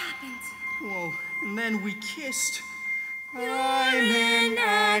then what happened? Well, and then we kissed. You're an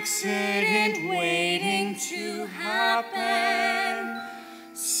accident waiting to happen.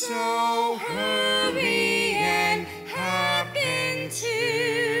 So hurry and happen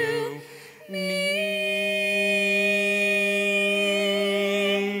to me.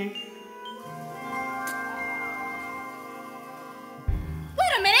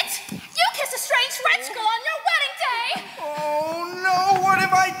 Wait a minute! You kissed a strange French girl on your wedding day! Oh no, what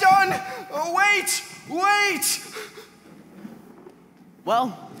have I done? Oh, wait!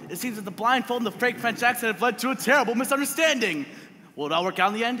 Well, it seems that the blindfold and the fake French accent have led to a terrible misunderstanding. Will it all work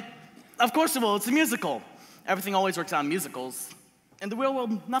out in the end? Of course it will, it's a musical. Everything always works out in musicals. In the real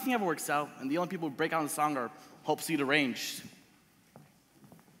world, nothing ever works out, and the only people who break out in the song are Hope seat arranged.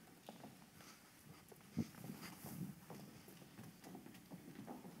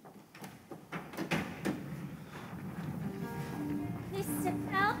 Mr.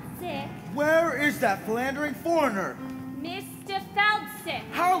 Felsick. Where is that philandering foreigner? Mr. Felsick.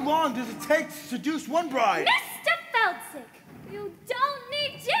 How long does it take to seduce one bride? Mr. Felsick. You don't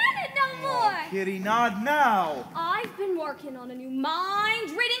need Janet no more. Kitty, not now. I've been working on a new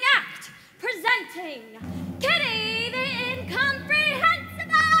mind-reading act, presenting Kitty the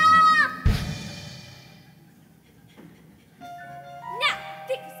Incomprehensible! Now,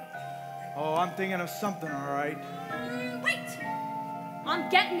 think of something. Oh, I'm thinking of something, all right. Wait! I'm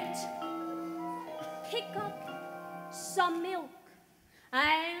getting it. Pick up some milk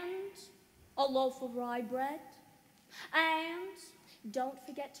and a loaf of rye bread. And don't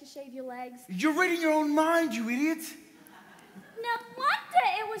forget to shave your legs. You're reading your own mind, you idiot. No wonder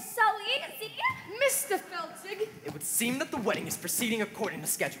it was so easy. Mr. Felsick. It would seem that the wedding is proceeding according to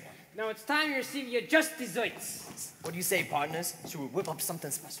schedule. Now it's time you receive your just desserts. What do you say, partners? Should we whip up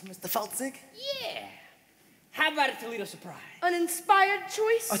something special, Mr. Felsick? Yeah. How about a Toledo surprise? An inspired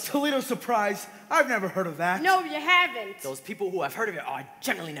choice? A Toledo surprise? I've never heard of that. No, you haven't. Those people who have heard of it are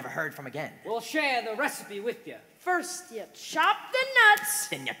generally never heard from again. We'll share the recipe with you. First, you chop the nuts.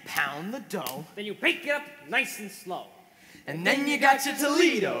 Then you pound the dough. Then you bake it up nice and slow. And then you got your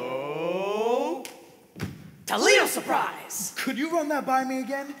Toledo surprise! Could you run that by me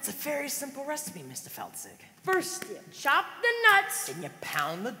again? It's a very simple recipe, Mr. Felsick. First, you chop the nuts. Then you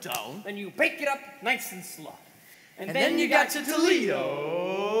pound the dough. Then you bake it up nice and slow. And then you got your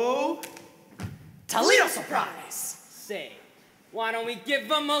Toledo surprise! Say, why don't we give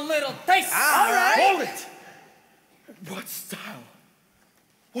them a little taste? All right. Hold it! What style?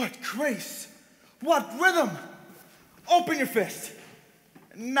 What grace? What rhythm? Open your fist.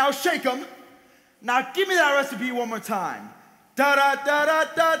 Now shake 'em. Now give me that recipe one more time. Da da da da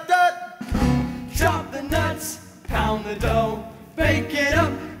da da. Chop the nuts, pound the dough, bake it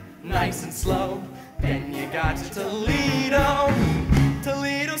up nice and slow. Then you got your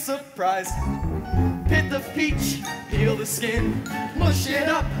Toledo surprise. Pit the peach, peel the skin, mush it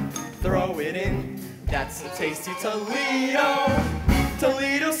up, throw it in. That's a tasty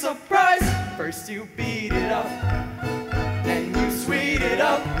Toledo surprise. First you beat it up, then you sweet it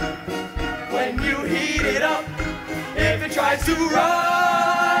up. When you heat it up, if it tries to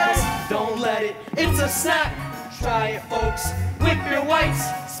rise, don't let it, it's a snap. Try it, folks, whip your whites,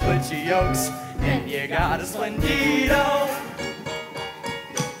 split your yolks, and you got a Splendido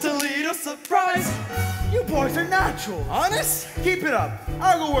Toledo surprise. You boys are natural. Honest? Keep it up.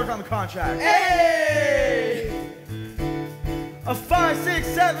 I'll go work on the contract. Hey! A 5, 6,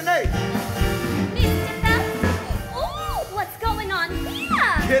 7, 8. Mr. Felsick. Ooh, what's going on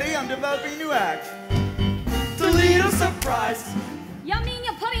here? Kitty, I'm developing a new act. Toledo surprise. You mean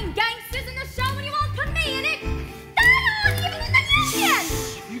you're putting gangsters in the show and you won't put me in it? That on even in the union!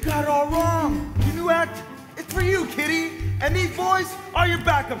 You got it all wrong. Your new act, it's for you, Kitty. And these boys are your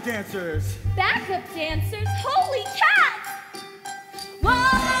backup dancers. Backup dancers? Holy cats!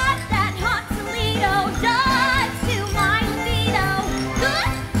 What that hot Toledo does to my libido.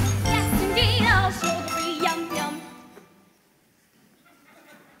 Good? Yes, indeed, I'll sugary yum yum.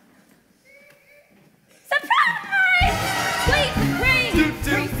 Surprise! Squeeze the cream,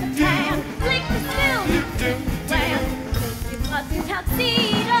 grease the pan, flick the spoon, blam, make your buzz in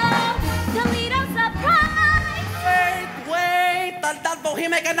tuxedo. Toledo surprise! Wait!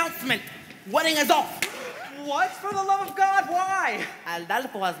 Bohemic announcement. Wedding is off. What? For the love of God, why?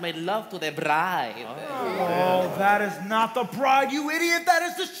 Adolfo has made love to the bride. Oh, that is not the bride, you idiot. That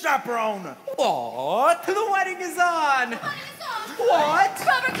is the chaperone. What? The wedding is on. The wedding is on. What?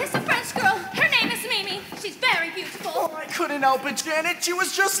 Robert kissed a French girl. Her name is Mimi. She's very beautiful. Oh, I couldn't help it, Janet. She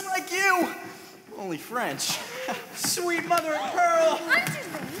was just like you. Only French. Sweet mother of pearl. Underling,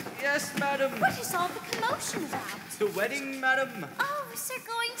 Yes, madam. what is all the commotion about? The wedding, madam. Oh, is there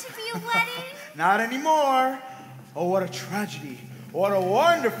going to be a wedding? Not anymore. Oh, what a tragedy. What a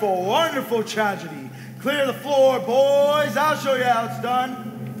wonderful, wonderful tragedy. Clear the floor, boys. I'll show you how it's done.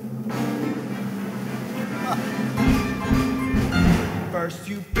 First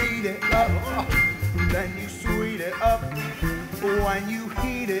you beat it up, then you sweet it up. When you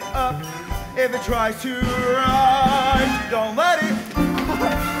heat it up, if it tries to rise, don't let it.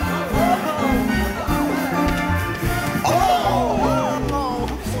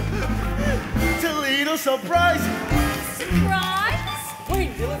 Toledo surprise. Surprise! Wait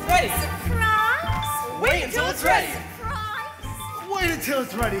until it's ready. Surprise! Wait until it's ready. Surprise! Wait until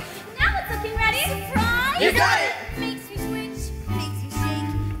it's ready. Now it's looking ready. Surprise! You got it. Makes me switch, makes me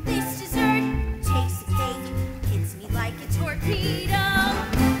shake. This dessert takes the cake.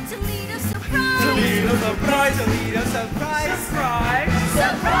 Toledo, surprise! Surprise!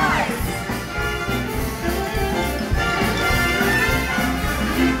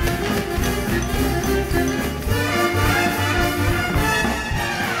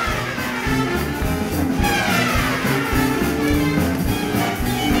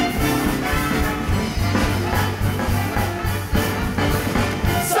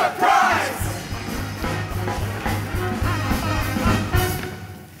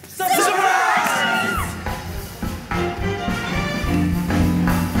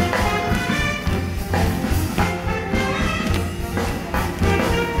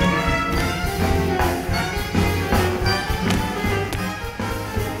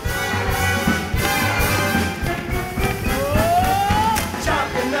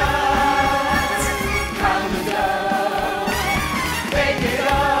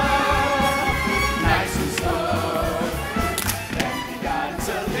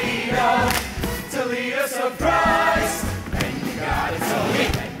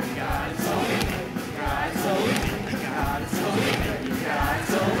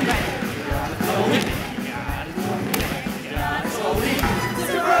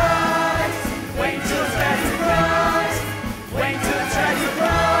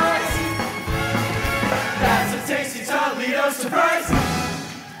 Surprise!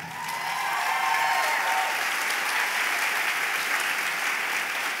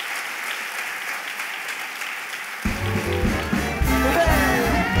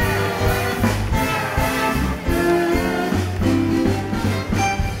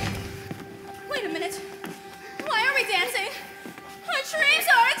 Wait a minute. Why are we dancing? Our dreams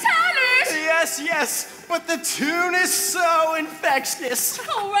are Italian! Yes, but the tune is so infectious.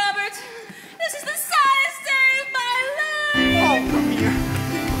 Oh, Robert, this is the saddest day of my life! Oh, come here.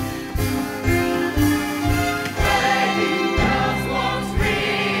 Wedding bells won't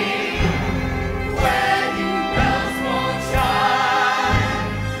ring, wedding bells won't chime,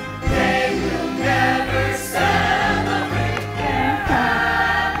 they will never celebrate their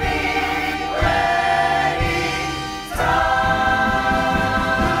happy wedding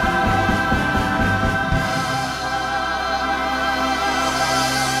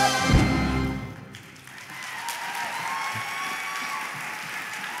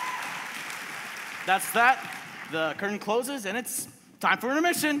That's that. The curtain closes, and it's time for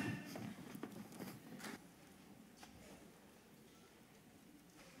intermission.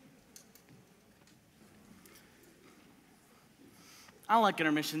 I don't like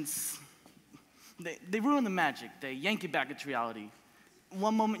intermissions. They ruin the magic. They yank you back into reality.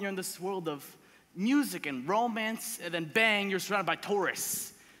 One moment you're in this world of music and romance, and then bang, you're surrounded by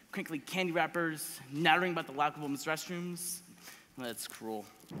tourists, crinkly candy wrappers, nattering about the lack of women's restrooms. That's cruel.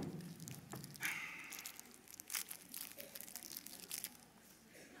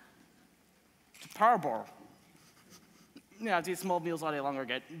 It's a power bar. Yeah, I eat small meals all day long or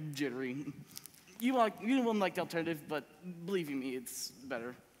get jittery. You wouldn't like the alternative, but believe you me, it's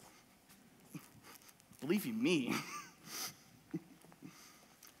better. Believe you me.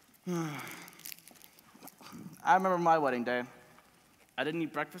 I remember my wedding day. I didn't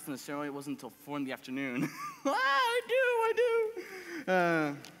eat breakfast, and the ceremony wasn't until 4 in the afternoon. I do.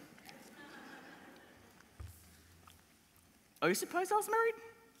 Are you surprised I was married?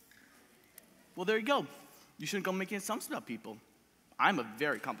 Well, there you go. You shouldn't go making assumptions about people. I'm a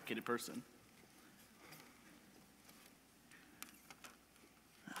very complicated person.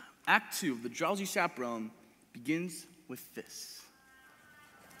 Act 2 of The Drowsy Chaperone begins with this.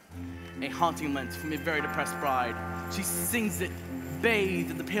 A haunting lament from a very depressed bride. She sings it,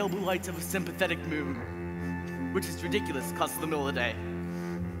 bathed in the pale blue lights of a sympathetic moon, which is ridiculous because it's the middle of the day.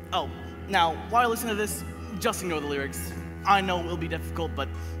 Oh, now, while you listen to this, just ignore the lyrics. I know it'll be difficult, but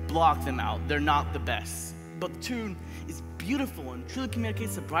block them out. They're not the best. But the tune is beautiful and truly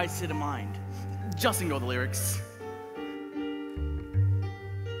communicates the bride's state of mind. Just ignore the lyrics.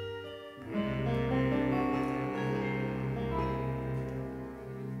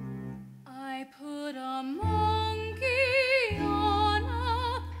 I put a monkey on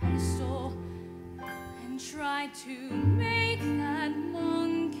a pedestal and tried to make that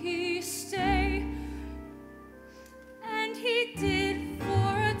monkey stay. And he did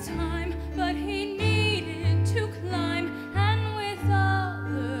for a time, but he needed to climb and with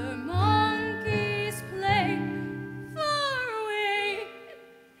other monkeys play far away.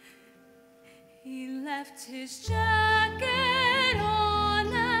 He left his jacket on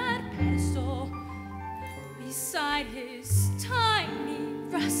that pedestal beside his tiny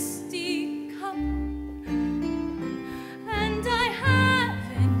rusty cup, and I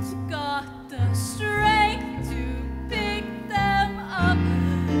haven't got the strength to pick them up.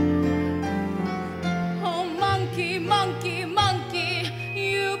 Oh, monkey.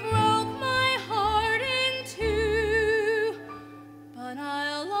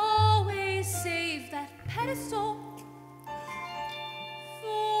 always save that pedestal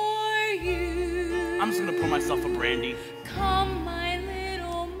for you. I'm just gonna pour myself a brandy. Come, my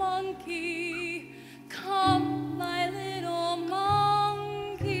little monkey. Come, my little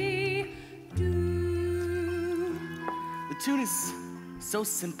monkey. Do. The tune is so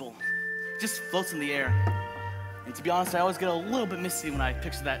simple. It just floats in the air. And to be honest, I always get a little bit misty when I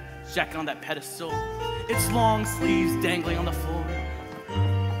picture that jacket on that pedestal. Its long sleeves dangling on the floor.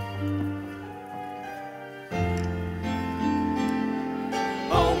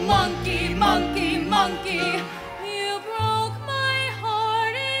 Oh, monkey, monkey, monkey, you broke my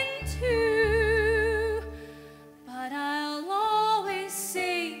heart in two. But I'll always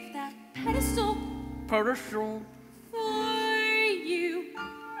save that pedestal Pedestal. for you.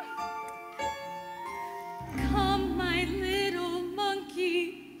 Come, my little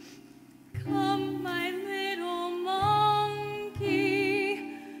monkey. Come, my little monkey.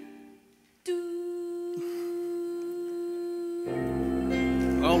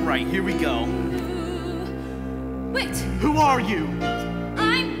 All right, here we go. Wait, Who are you?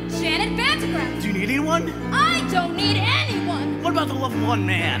 I'm Janet Vandegraff. Do you need anyone? I don't need anyone. What about the love of one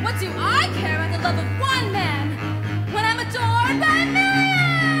man? What do I care about the love of one man when I'm adored by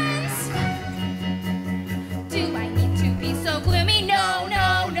millions? Do I need to be so gloomy? No,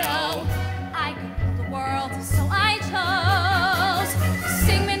 no, no. I could rule the world, so I chose.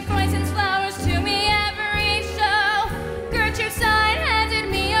 Sigmund Freud sends flowers to me every show. Gertrude Stein handed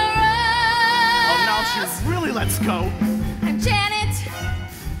me a rose. Oh, now she really lets go. I'm Janet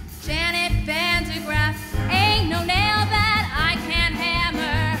Vandegraff. Ain't no nail that I can't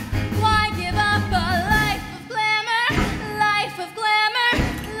hammer. Why give up a life of glamour? Life of glamour,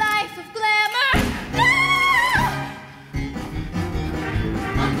 life of glamour. No!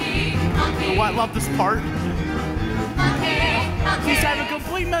 Monkey, monkey. Oh, I love this part. Monkey, monkey. He's having a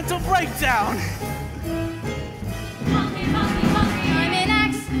complete mental breakdown. Monkey, monkey, monkey. I'm an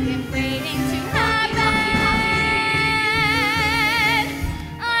accident waiting to happen.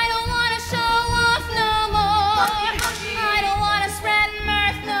 I don't want to show off no more. I don't want to spread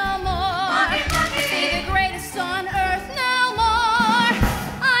mirth no more. Be the greatest on earth no more.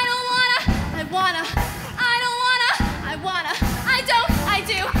 I don't wanna, I wanna, I don't wanna, I wanna, I don't, I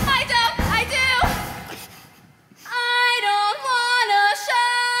do, I don't, I do. I don't wanna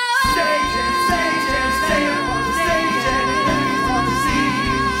show. Stage it, stay on the stage and we want to see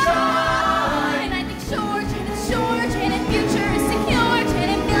you shine. And I think short, and its future is secure,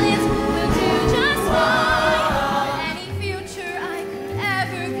 and millions will do just fine. Any future I could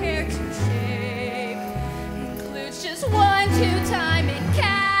ever care to shape includes just one two-time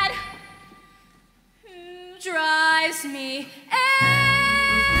cat who drives me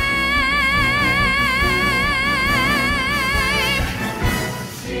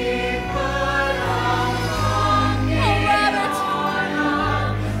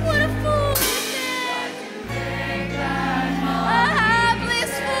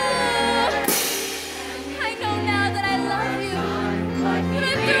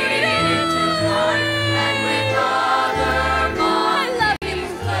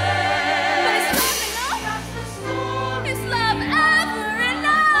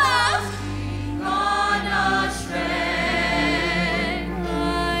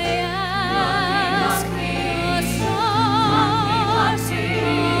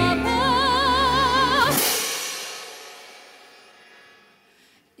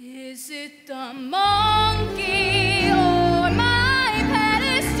Is it the monkey or my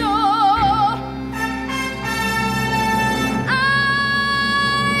pedestal? I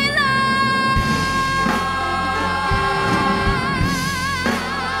love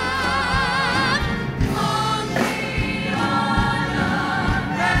monkey on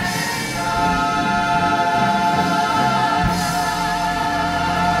a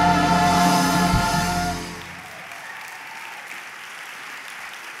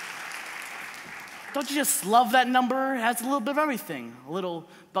Don't you just love that number? It has a little bit of everything. A little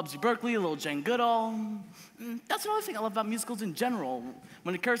Bubsy Berkeley, a little Jane Goodall. That's another thing I love about musicals in general.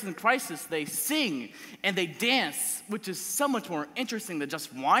 When it occurs in crisis, they sing and they dance, which is so much more interesting than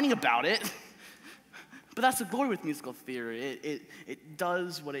just whining about it. But that's the glory with musical theater. It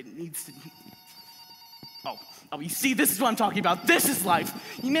does what it needs to. Oh, you see, this is what I'm talking about. This is life.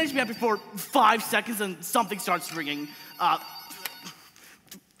 You manage to be happy for 5 seconds and something starts ringing.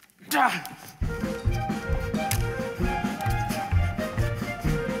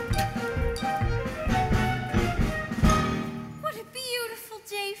 What a beautiful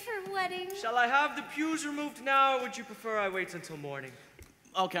day for wedding. Shall I have the pews removed now, or would you prefer I wait until morning?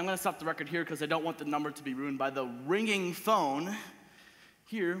 Okay, I'm gonna stop the record here because I don't want the number to be ruined by the ringing phone.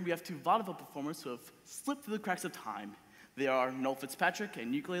 Here, we have two vaudeville performers who have slipped through the cracks of time. They are Noel Fitzpatrick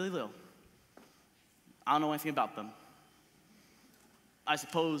and Ukulele Lil. I don't know anything about them. I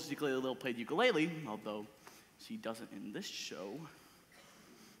suppose Ukulele Lil played ukulele, although she doesn't in this show.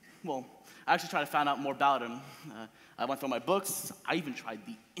 Well, I actually tried to find out more about him. I went through my books. I even tried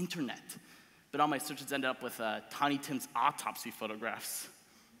the internet. But all my searches ended up with Tiny Tim's autopsy photographs.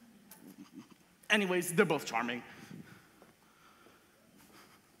 Anyways, they're both charming.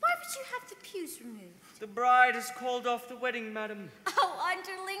 Why would you have the pews removed? The bride has called off the wedding, madam. Oh,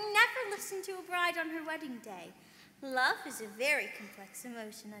 underling, never listen to a bride on her wedding day. Love is a very complex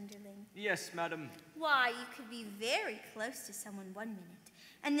emotion, underling. Yes, madam. Why, you could be very close to someone 1 minute,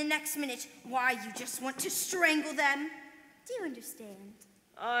 and the next minute, why, you just want to strangle them. Do you understand?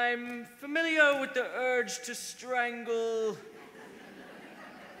 I'm familiar with the urge to strangle.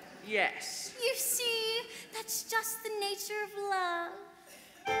 Yes. You see, that's just the nature of love.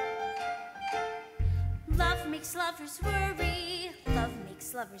 Love makes lovers worry, love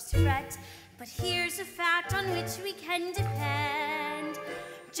makes lovers fret, but here's a fact on which we can depend.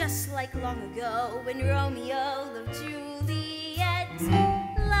 Just like long ago when Romeo loved Juliet,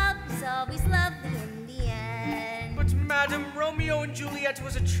 love is always lovely in the end. But madam, Romeo and Juliet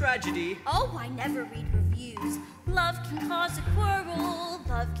was a tragedy. Oh, I never read reviews. Love can cause a quarrel,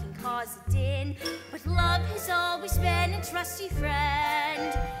 love can cause a din, but love has always been a trusty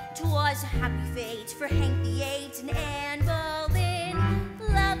friend. 'Twas a happy fate for Hank VIII and Anne Boleyn.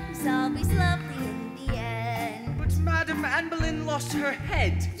 Love was always lovely in the end. But madam, Anne Boleyn lost her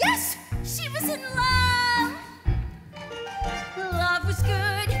head. Yes, she was in love. Love was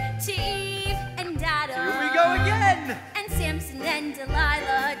good to Eve and Adam. Here we go again. And Samson and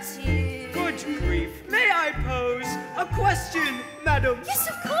Delilah too. Good grief. May I pose a question, madam? Yes,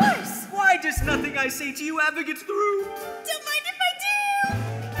 of course. Why does nothing I say to you ever get through? Don't mind if I do.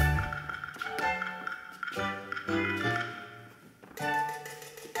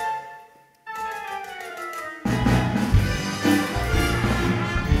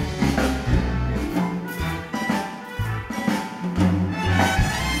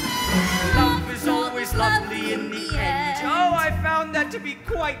 Love is always lovely in the end. Oh, I found that to be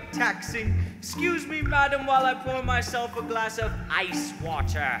quite taxing. Excuse me, madam, while I pour myself a glass of ice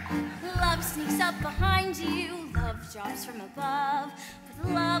water. Love sneaks up behind you, love drops from above,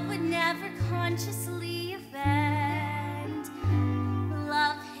 but love would never consciously offend.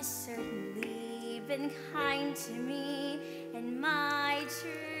 Love has certainly been kind to me, and my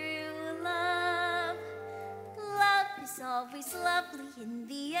true love. Love is always lovely in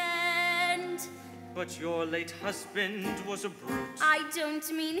the end. But your late husband was a brute. I don't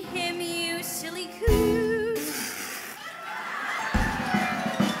mean him, you silly coot.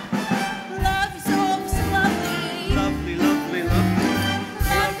 Love is always lovely. Lovely, lovely, lovely.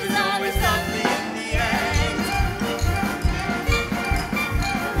 Love is always lovely in the end.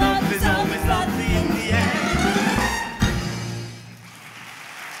 Love is always lovely in the end.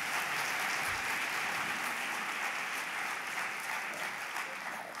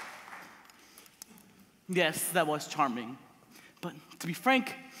 Yes, that was charming. But to be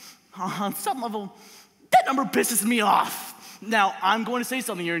frank, on some level, that number pisses me off. Now, I'm going to say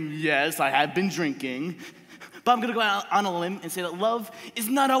something here, and yes, I have been drinking, but I'm going to go out on a limb and say that love is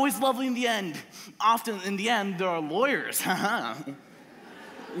not always lovely in the end. Often, in the end, there are lawyers. And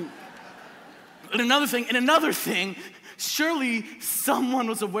another thing, surely someone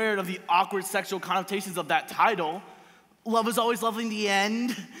was aware of the awkward sexual connotations of that title. Love is always lovely in the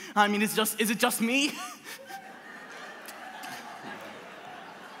end. I mean, is it just me?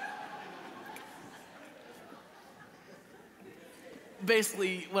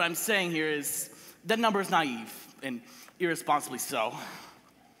 Basically, what I'm saying here is that number is naive and irresponsibly so.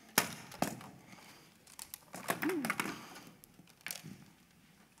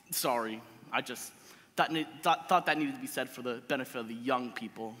 Sorry, I just thought that needed to be said for the benefit of the young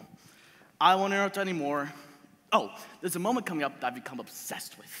people. I won't interrupt anymore. Oh, there's a moment coming up that I've become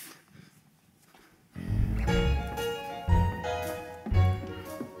obsessed with.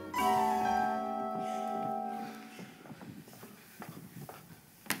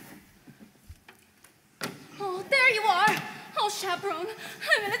 Oh, there you are. Oh, Chaperone,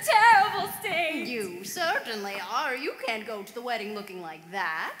 I'm in a terrible state. You certainly are. You can't go to the wedding looking like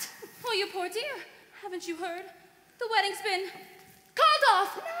that. Oh, you poor dear. Haven't you heard? The wedding's been called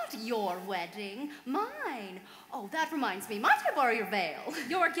off. Not your wedding, mine. Oh, that reminds me. Might I borrow your veil?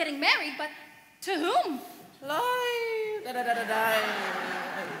 You're getting married, but to whom?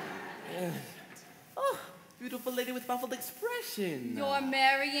 Oh, beautiful lady with baffled expression. You're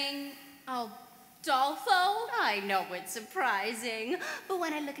marrying a Dolfo? I know it's surprising, but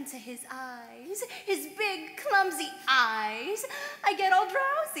when I look into his eyes, his big, clumsy eyes, I get all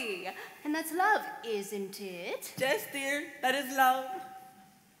drowsy. And that's love, isn't it? Yes, dear, that is love.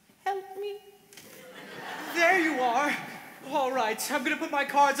 Help me. There you are. All right, I'm gonna put my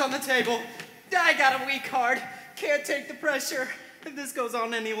cards on the table. I got a weak card. Can't take the pressure. If this goes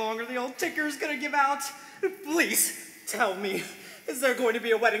on any longer, the old ticker's gonna give out. Please, tell me, is there going to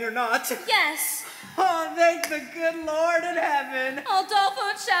be a wedding or not? Yes. Oh, thank the good Lord in heaven. Adolfo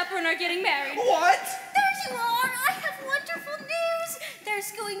and Chaperone are getting married. What? There you are. I have wonderful news.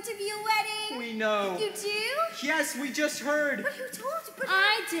 There's going to be a wedding. We know. You do? Yes, we just heard. But who told you?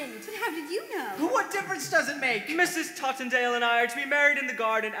 I didn't. But how did you know? What difference does it make? Mrs. Tottendale and I are to be married in the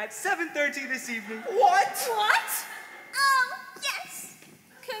garden at 7:30 this evening. What? What? Oh, yes.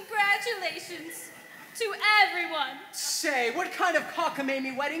 Congratulations to everyone. Say, what kind of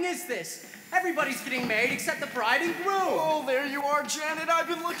cockamamie wedding is this? Everybody's getting married except the bride and groom. Oh, there you are, Janet. I've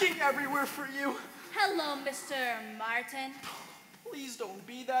been looking everywhere for you. Hello, Mr. Martin. Please don't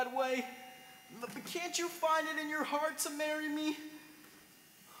be that way. But can't you find it in your heart to marry me?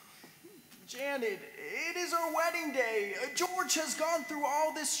 Janet, it is our wedding day. George has gone through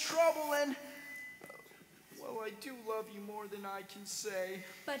all this trouble and... well, I do love you more than I can say.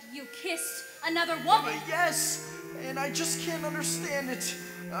 But you kissed another woman. Yes, and I just can't understand it.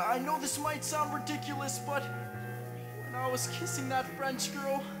 I know this might sound ridiculous, but when I was kissing that French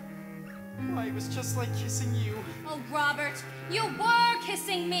girl, it was just like kissing you. Oh, Robert, you were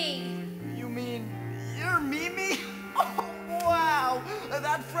kissing me. You mean you're Mimi? Oh, wow!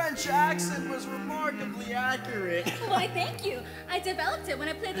 That French accent was remarkably accurate. Why, thank you. I developed it when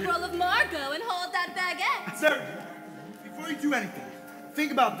I played the role of Margot and hauled that baguette. Sir, before you do anything,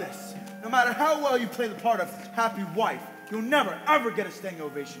 think about this. No matter how well you play the part of happy wife, you'll never, ever get a standing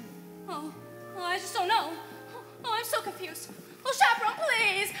ovation. Oh, I just don't know. Oh, I'm so confused. Oh, Chaperone,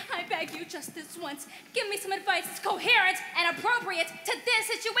 please, I beg you just this once. Give me some advice that's coherent and appropriate to this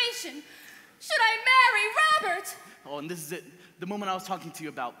situation. Should I marry Robert? Oh, and this is it. The moment I was talking to you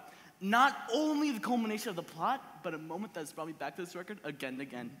about. Not only the culmination of the plot, but a moment that's brought me back to this record again and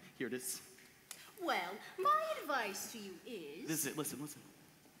again. Here it is. Well, my advice to you is... This is it. Listen.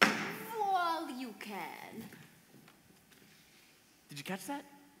 while you can. Did you catch that?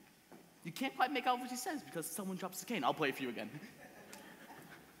 You can't quite make out what she says because someone drops the cane. I'll play it for you again.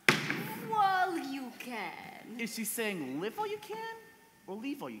 While you can. Is she saying live while you can or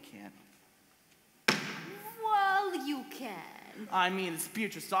leave while you can? While you can. I mean, it's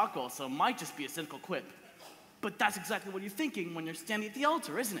Beatrice Sacco, so it might just be a cynical quip. But that's exactly what you're thinking when you're standing at the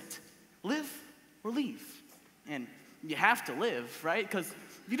altar, isn't it? Live or leave. And you have to live, right? Because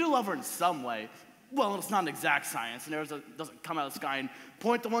if you do love her in some way, well, it's not an exact science, and it doesn't come out of the sky and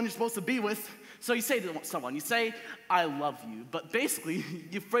point the one you're supposed to be with. So you say to someone, you say, I love you, but basically,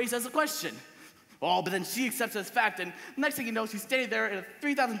 you phrase it as a question. Oh, but then she accepts it as fact, and next thing you know, she's standing there in a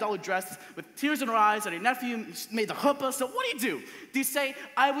 $3,000 dress with tears in her eyes, and your nephew made the chuppah, so what do? Do you say,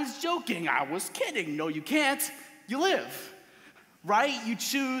 I was joking, I was kidding? No, you can't. You live, right? You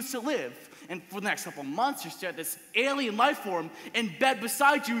choose to live. And for the next couple months, you stare at this alien life form in bed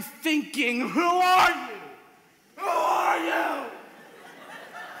beside you thinking, who are you? Who are you?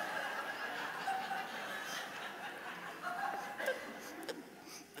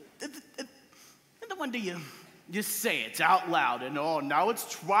 And then one day you say it out loud, and oh, now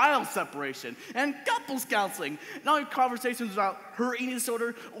it's trial separation and couples counseling. Now your conversations about her eating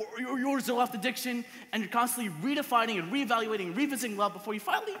disorder or yours off addiction, and you're constantly redefining and reevaluating and revisiting love before you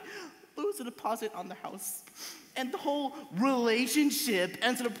finally lose a deposit on the house. And the whole relationship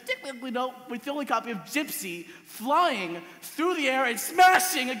ends on a particularly ugly note with the only copy of Gypsy flying through the air and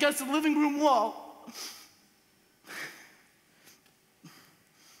smashing against the living room wall.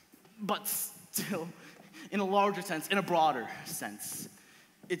 But still, in a larger sense, in a broader sense,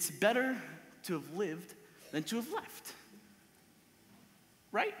 it's better to have lived than to have left.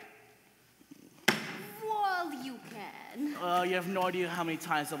 Right? While you can. You have no idea how many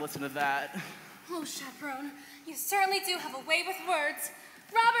times I've listened to that. Oh, Chaperone, you certainly do have a way with words.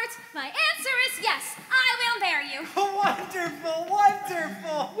 Robert, my answer is yes, I will marry you. Wonderful,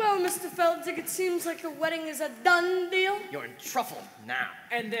 wonderful. Well, Mr. Feldick, it seems like the wedding is a done deal. You're in trouble now.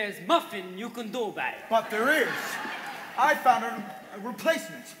 And there's nothing you can do about it. But there is. I found a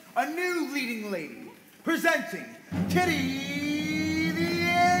replacement, a new leading lady, presenting Kitty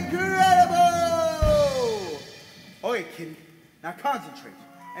the Incredible. Okay, Kitty, now concentrate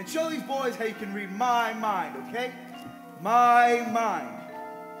and show these boys how you can read my mind, okay? My mind.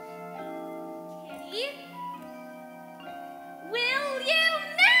 Kitty? Will you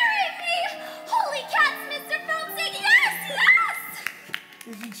marry me? Holy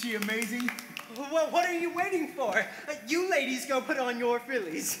Isn't she amazing? Well, what are you waiting for? You ladies go put on your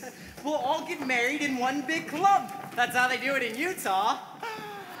frillies. We'll all get married in one big club. That's how they do it in Utah.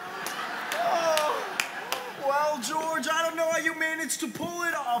 Oh, well, George, I don't know how you managed to pull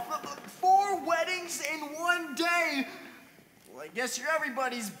it off. 4 weddings in one day. Well, I guess you're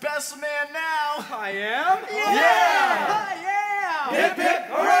everybody's best man now. I am? Yeah! I am! Hip, hip,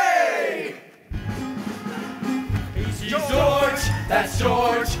 hooray! He's George, that's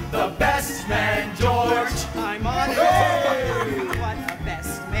George, the best man, George. I'm honored to do what a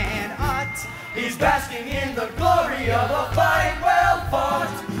best man ought. He's basking in the glory of a fight well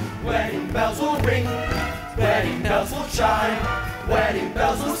fought. Wedding bells will ring, wedding bells will chime, wedding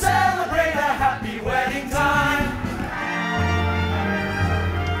bells will celebrate a happy wedding time.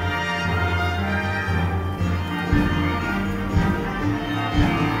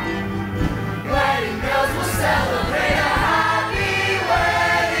 Wedding bells will celebrate a happy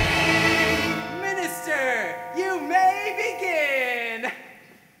wedding. Minister, you may begin.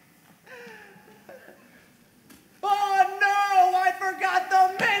 Oh no, I forgot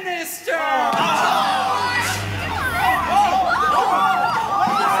the minister.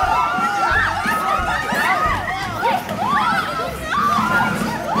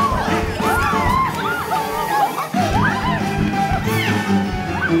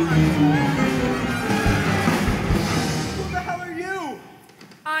 Who the hell are you?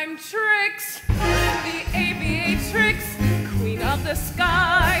 I'm Trix, the aviatrix, queen of the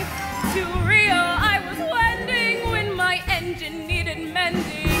sky. To Rio I was wending when my engine needed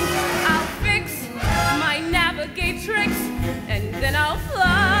mending. I'll fix my navigatrix, and then I'll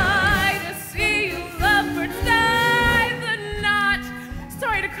fly to see you lovebirds die the knot.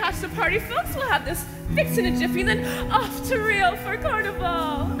 Sorry to crash the party, folks. We'll have this fixed in a jiffy, then off to Rio for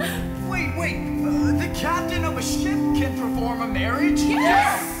Carnival. Wait, the captain of a ship can perform a marriage?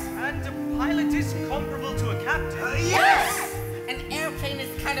 Yes! And a pilot is comparable to a captain. Yes! An airplane is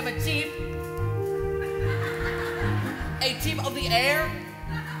kind of a jeep. A jeep of the air.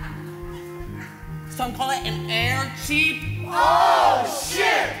 Some call it an air jeep. Oh,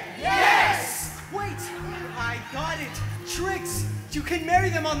 shit! Yes! Wait, I got it. Trix, you can marry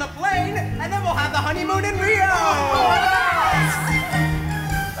them on the plane, and then we'll have the honeymoon in Rio.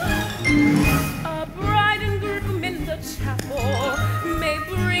 A bride and groom in the chapel may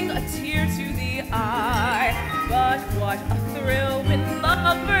bring a tear to the eye, but what a thrill when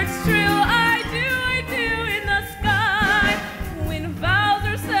lovebirds trill. I do in the sky when vows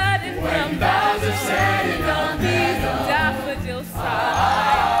are said in the daffodil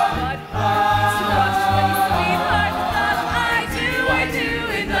sigh. But hearts rush when sweethearts love. I do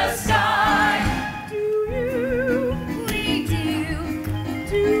in the sky. Do you? We do.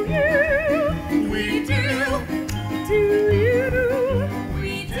 Do you? We do. Do you?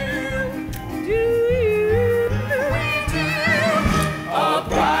 We do. Do you? We do. A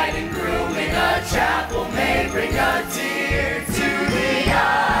bride and groom in a chapel may bring a tear to the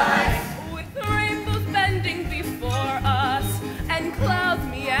eye. With rainbows bending before us and clouds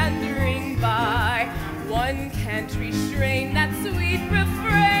meandering by, one can't restrain that sweet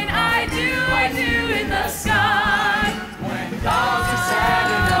refrain. I do in the sky. When vows are said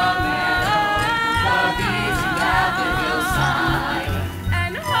in the easy daffodil sigh.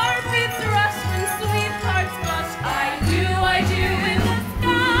 And heartbeats rush when sweethearts blush. I do in the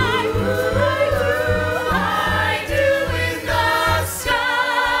sky. I do in the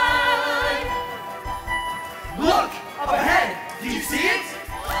sky. Look, up ahead. Do you see it?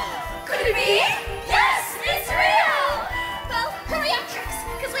 Could it be? Yes, it's real! Well, hurry up, Trix,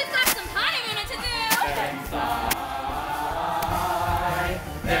 because we've got some honeymoon to do. Then fly.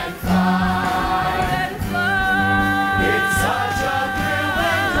 It's such a thrill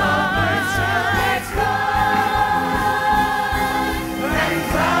when lovers share its love. And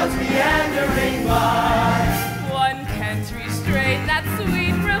clouds meandering by. One can't restrain that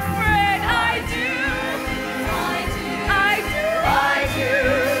sweet refrain. I do.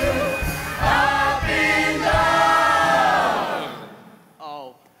 Up in love.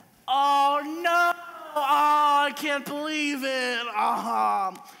 Oh no! Oh, I can't believe it.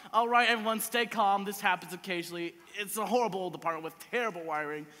 All right, everyone, stay calm. This happens occasionally. It's a horrible old apartment with terrible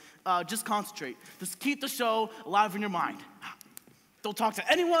wiring. Just concentrate. Just keep the show alive in your mind. Don't talk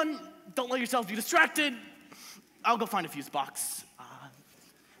to anyone. Don't let yourself be distracted. I'll go find a fuse box.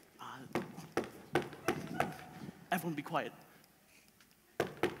 Everyone be quiet.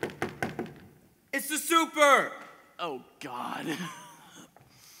 It's the super! Oh, God.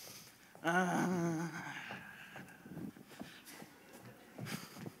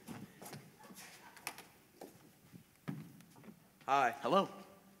 Hi. Hello.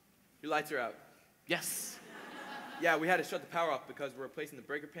 Your lights are out. Yes. Yeah, we had to shut the power off because we're replacing the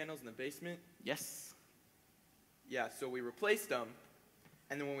breaker panels in the basement. Yes. Yeah, so we replaced them,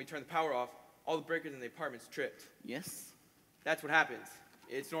 and then when we turned the power off, all the breakers in the apartments tripped. Yes. That's what happens.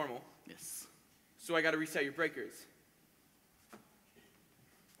 It's normal. Yes. So I gotta reset your breakers.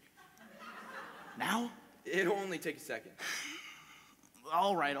 Now? It'll only take a second.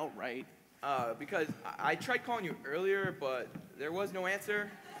 All right, all right. Because I tried calling you earlier, but there was no answer.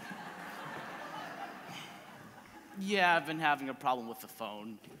 Yeah, I've been having a problem with the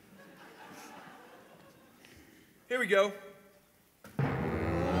phone. Here we go.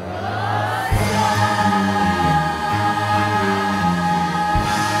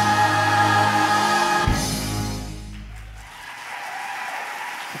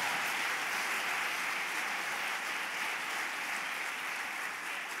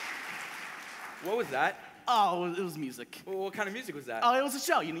 What was that? Oh, it was music. Well, what kind of music was that? Oh, it was a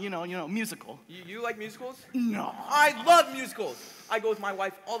show, you know, musical. You like musicals? No. I love musicals. I go with my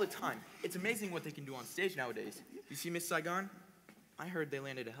wife all the time. It's amazing what they can do on stage nowadays. You see Miss Saigon? I heard they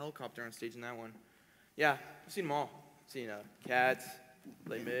landed a helicopter on stage in that one. Yeah, I've seen them all. I've seen Cats,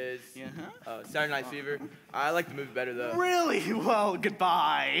 Les Mis, Saturday Night Fever. I like the movie better, though. Really? Well,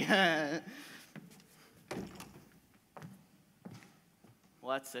 goodbye.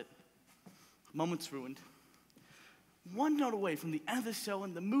 Well, that's it. Moment's ruined. One note away from the end of the show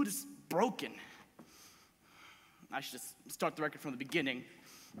and the mood is broken. I should just start the record from the beginning.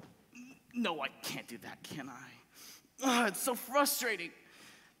 No, I can't do that, can I? It's so frustrating.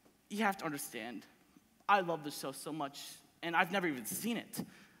 You have to understand, I love this show so much, and I've never even seen it.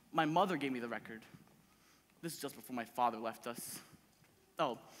 My mother gave me the record. This is just before my father left us.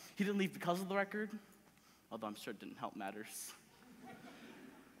 Oh, he didn't leave because of the record? Although I'm sure it didn't help matters.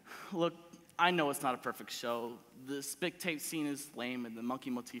 Look, I know it's not a perfect show. The spectate scene is lame and the monkey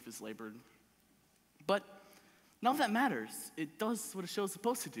motif is labored. But none of that matters. It does what a show is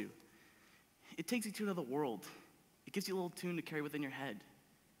supposed to do. It takes you to another world. It gives you a little tune to carry within your head.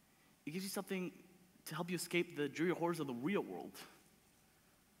 It gives you something to help you escape the dreary horrors of the real world.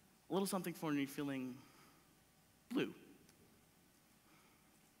 A little something for when you're feeling blue.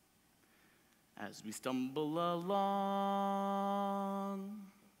 As we stumble along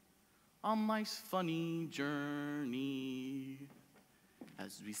on life's funny journey,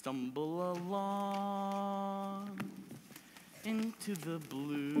 as we stumble along into the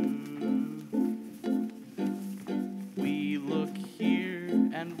blue, we look here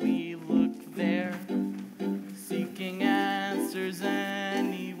and we look there, seeking answers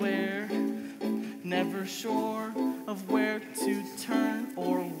anywhere, never sure of where to turn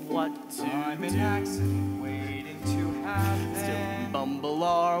or what to I'm do. an accident waiting to happen. Still bumble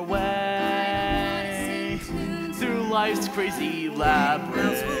our way through life's crazy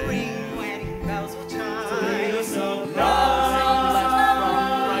labyrinth.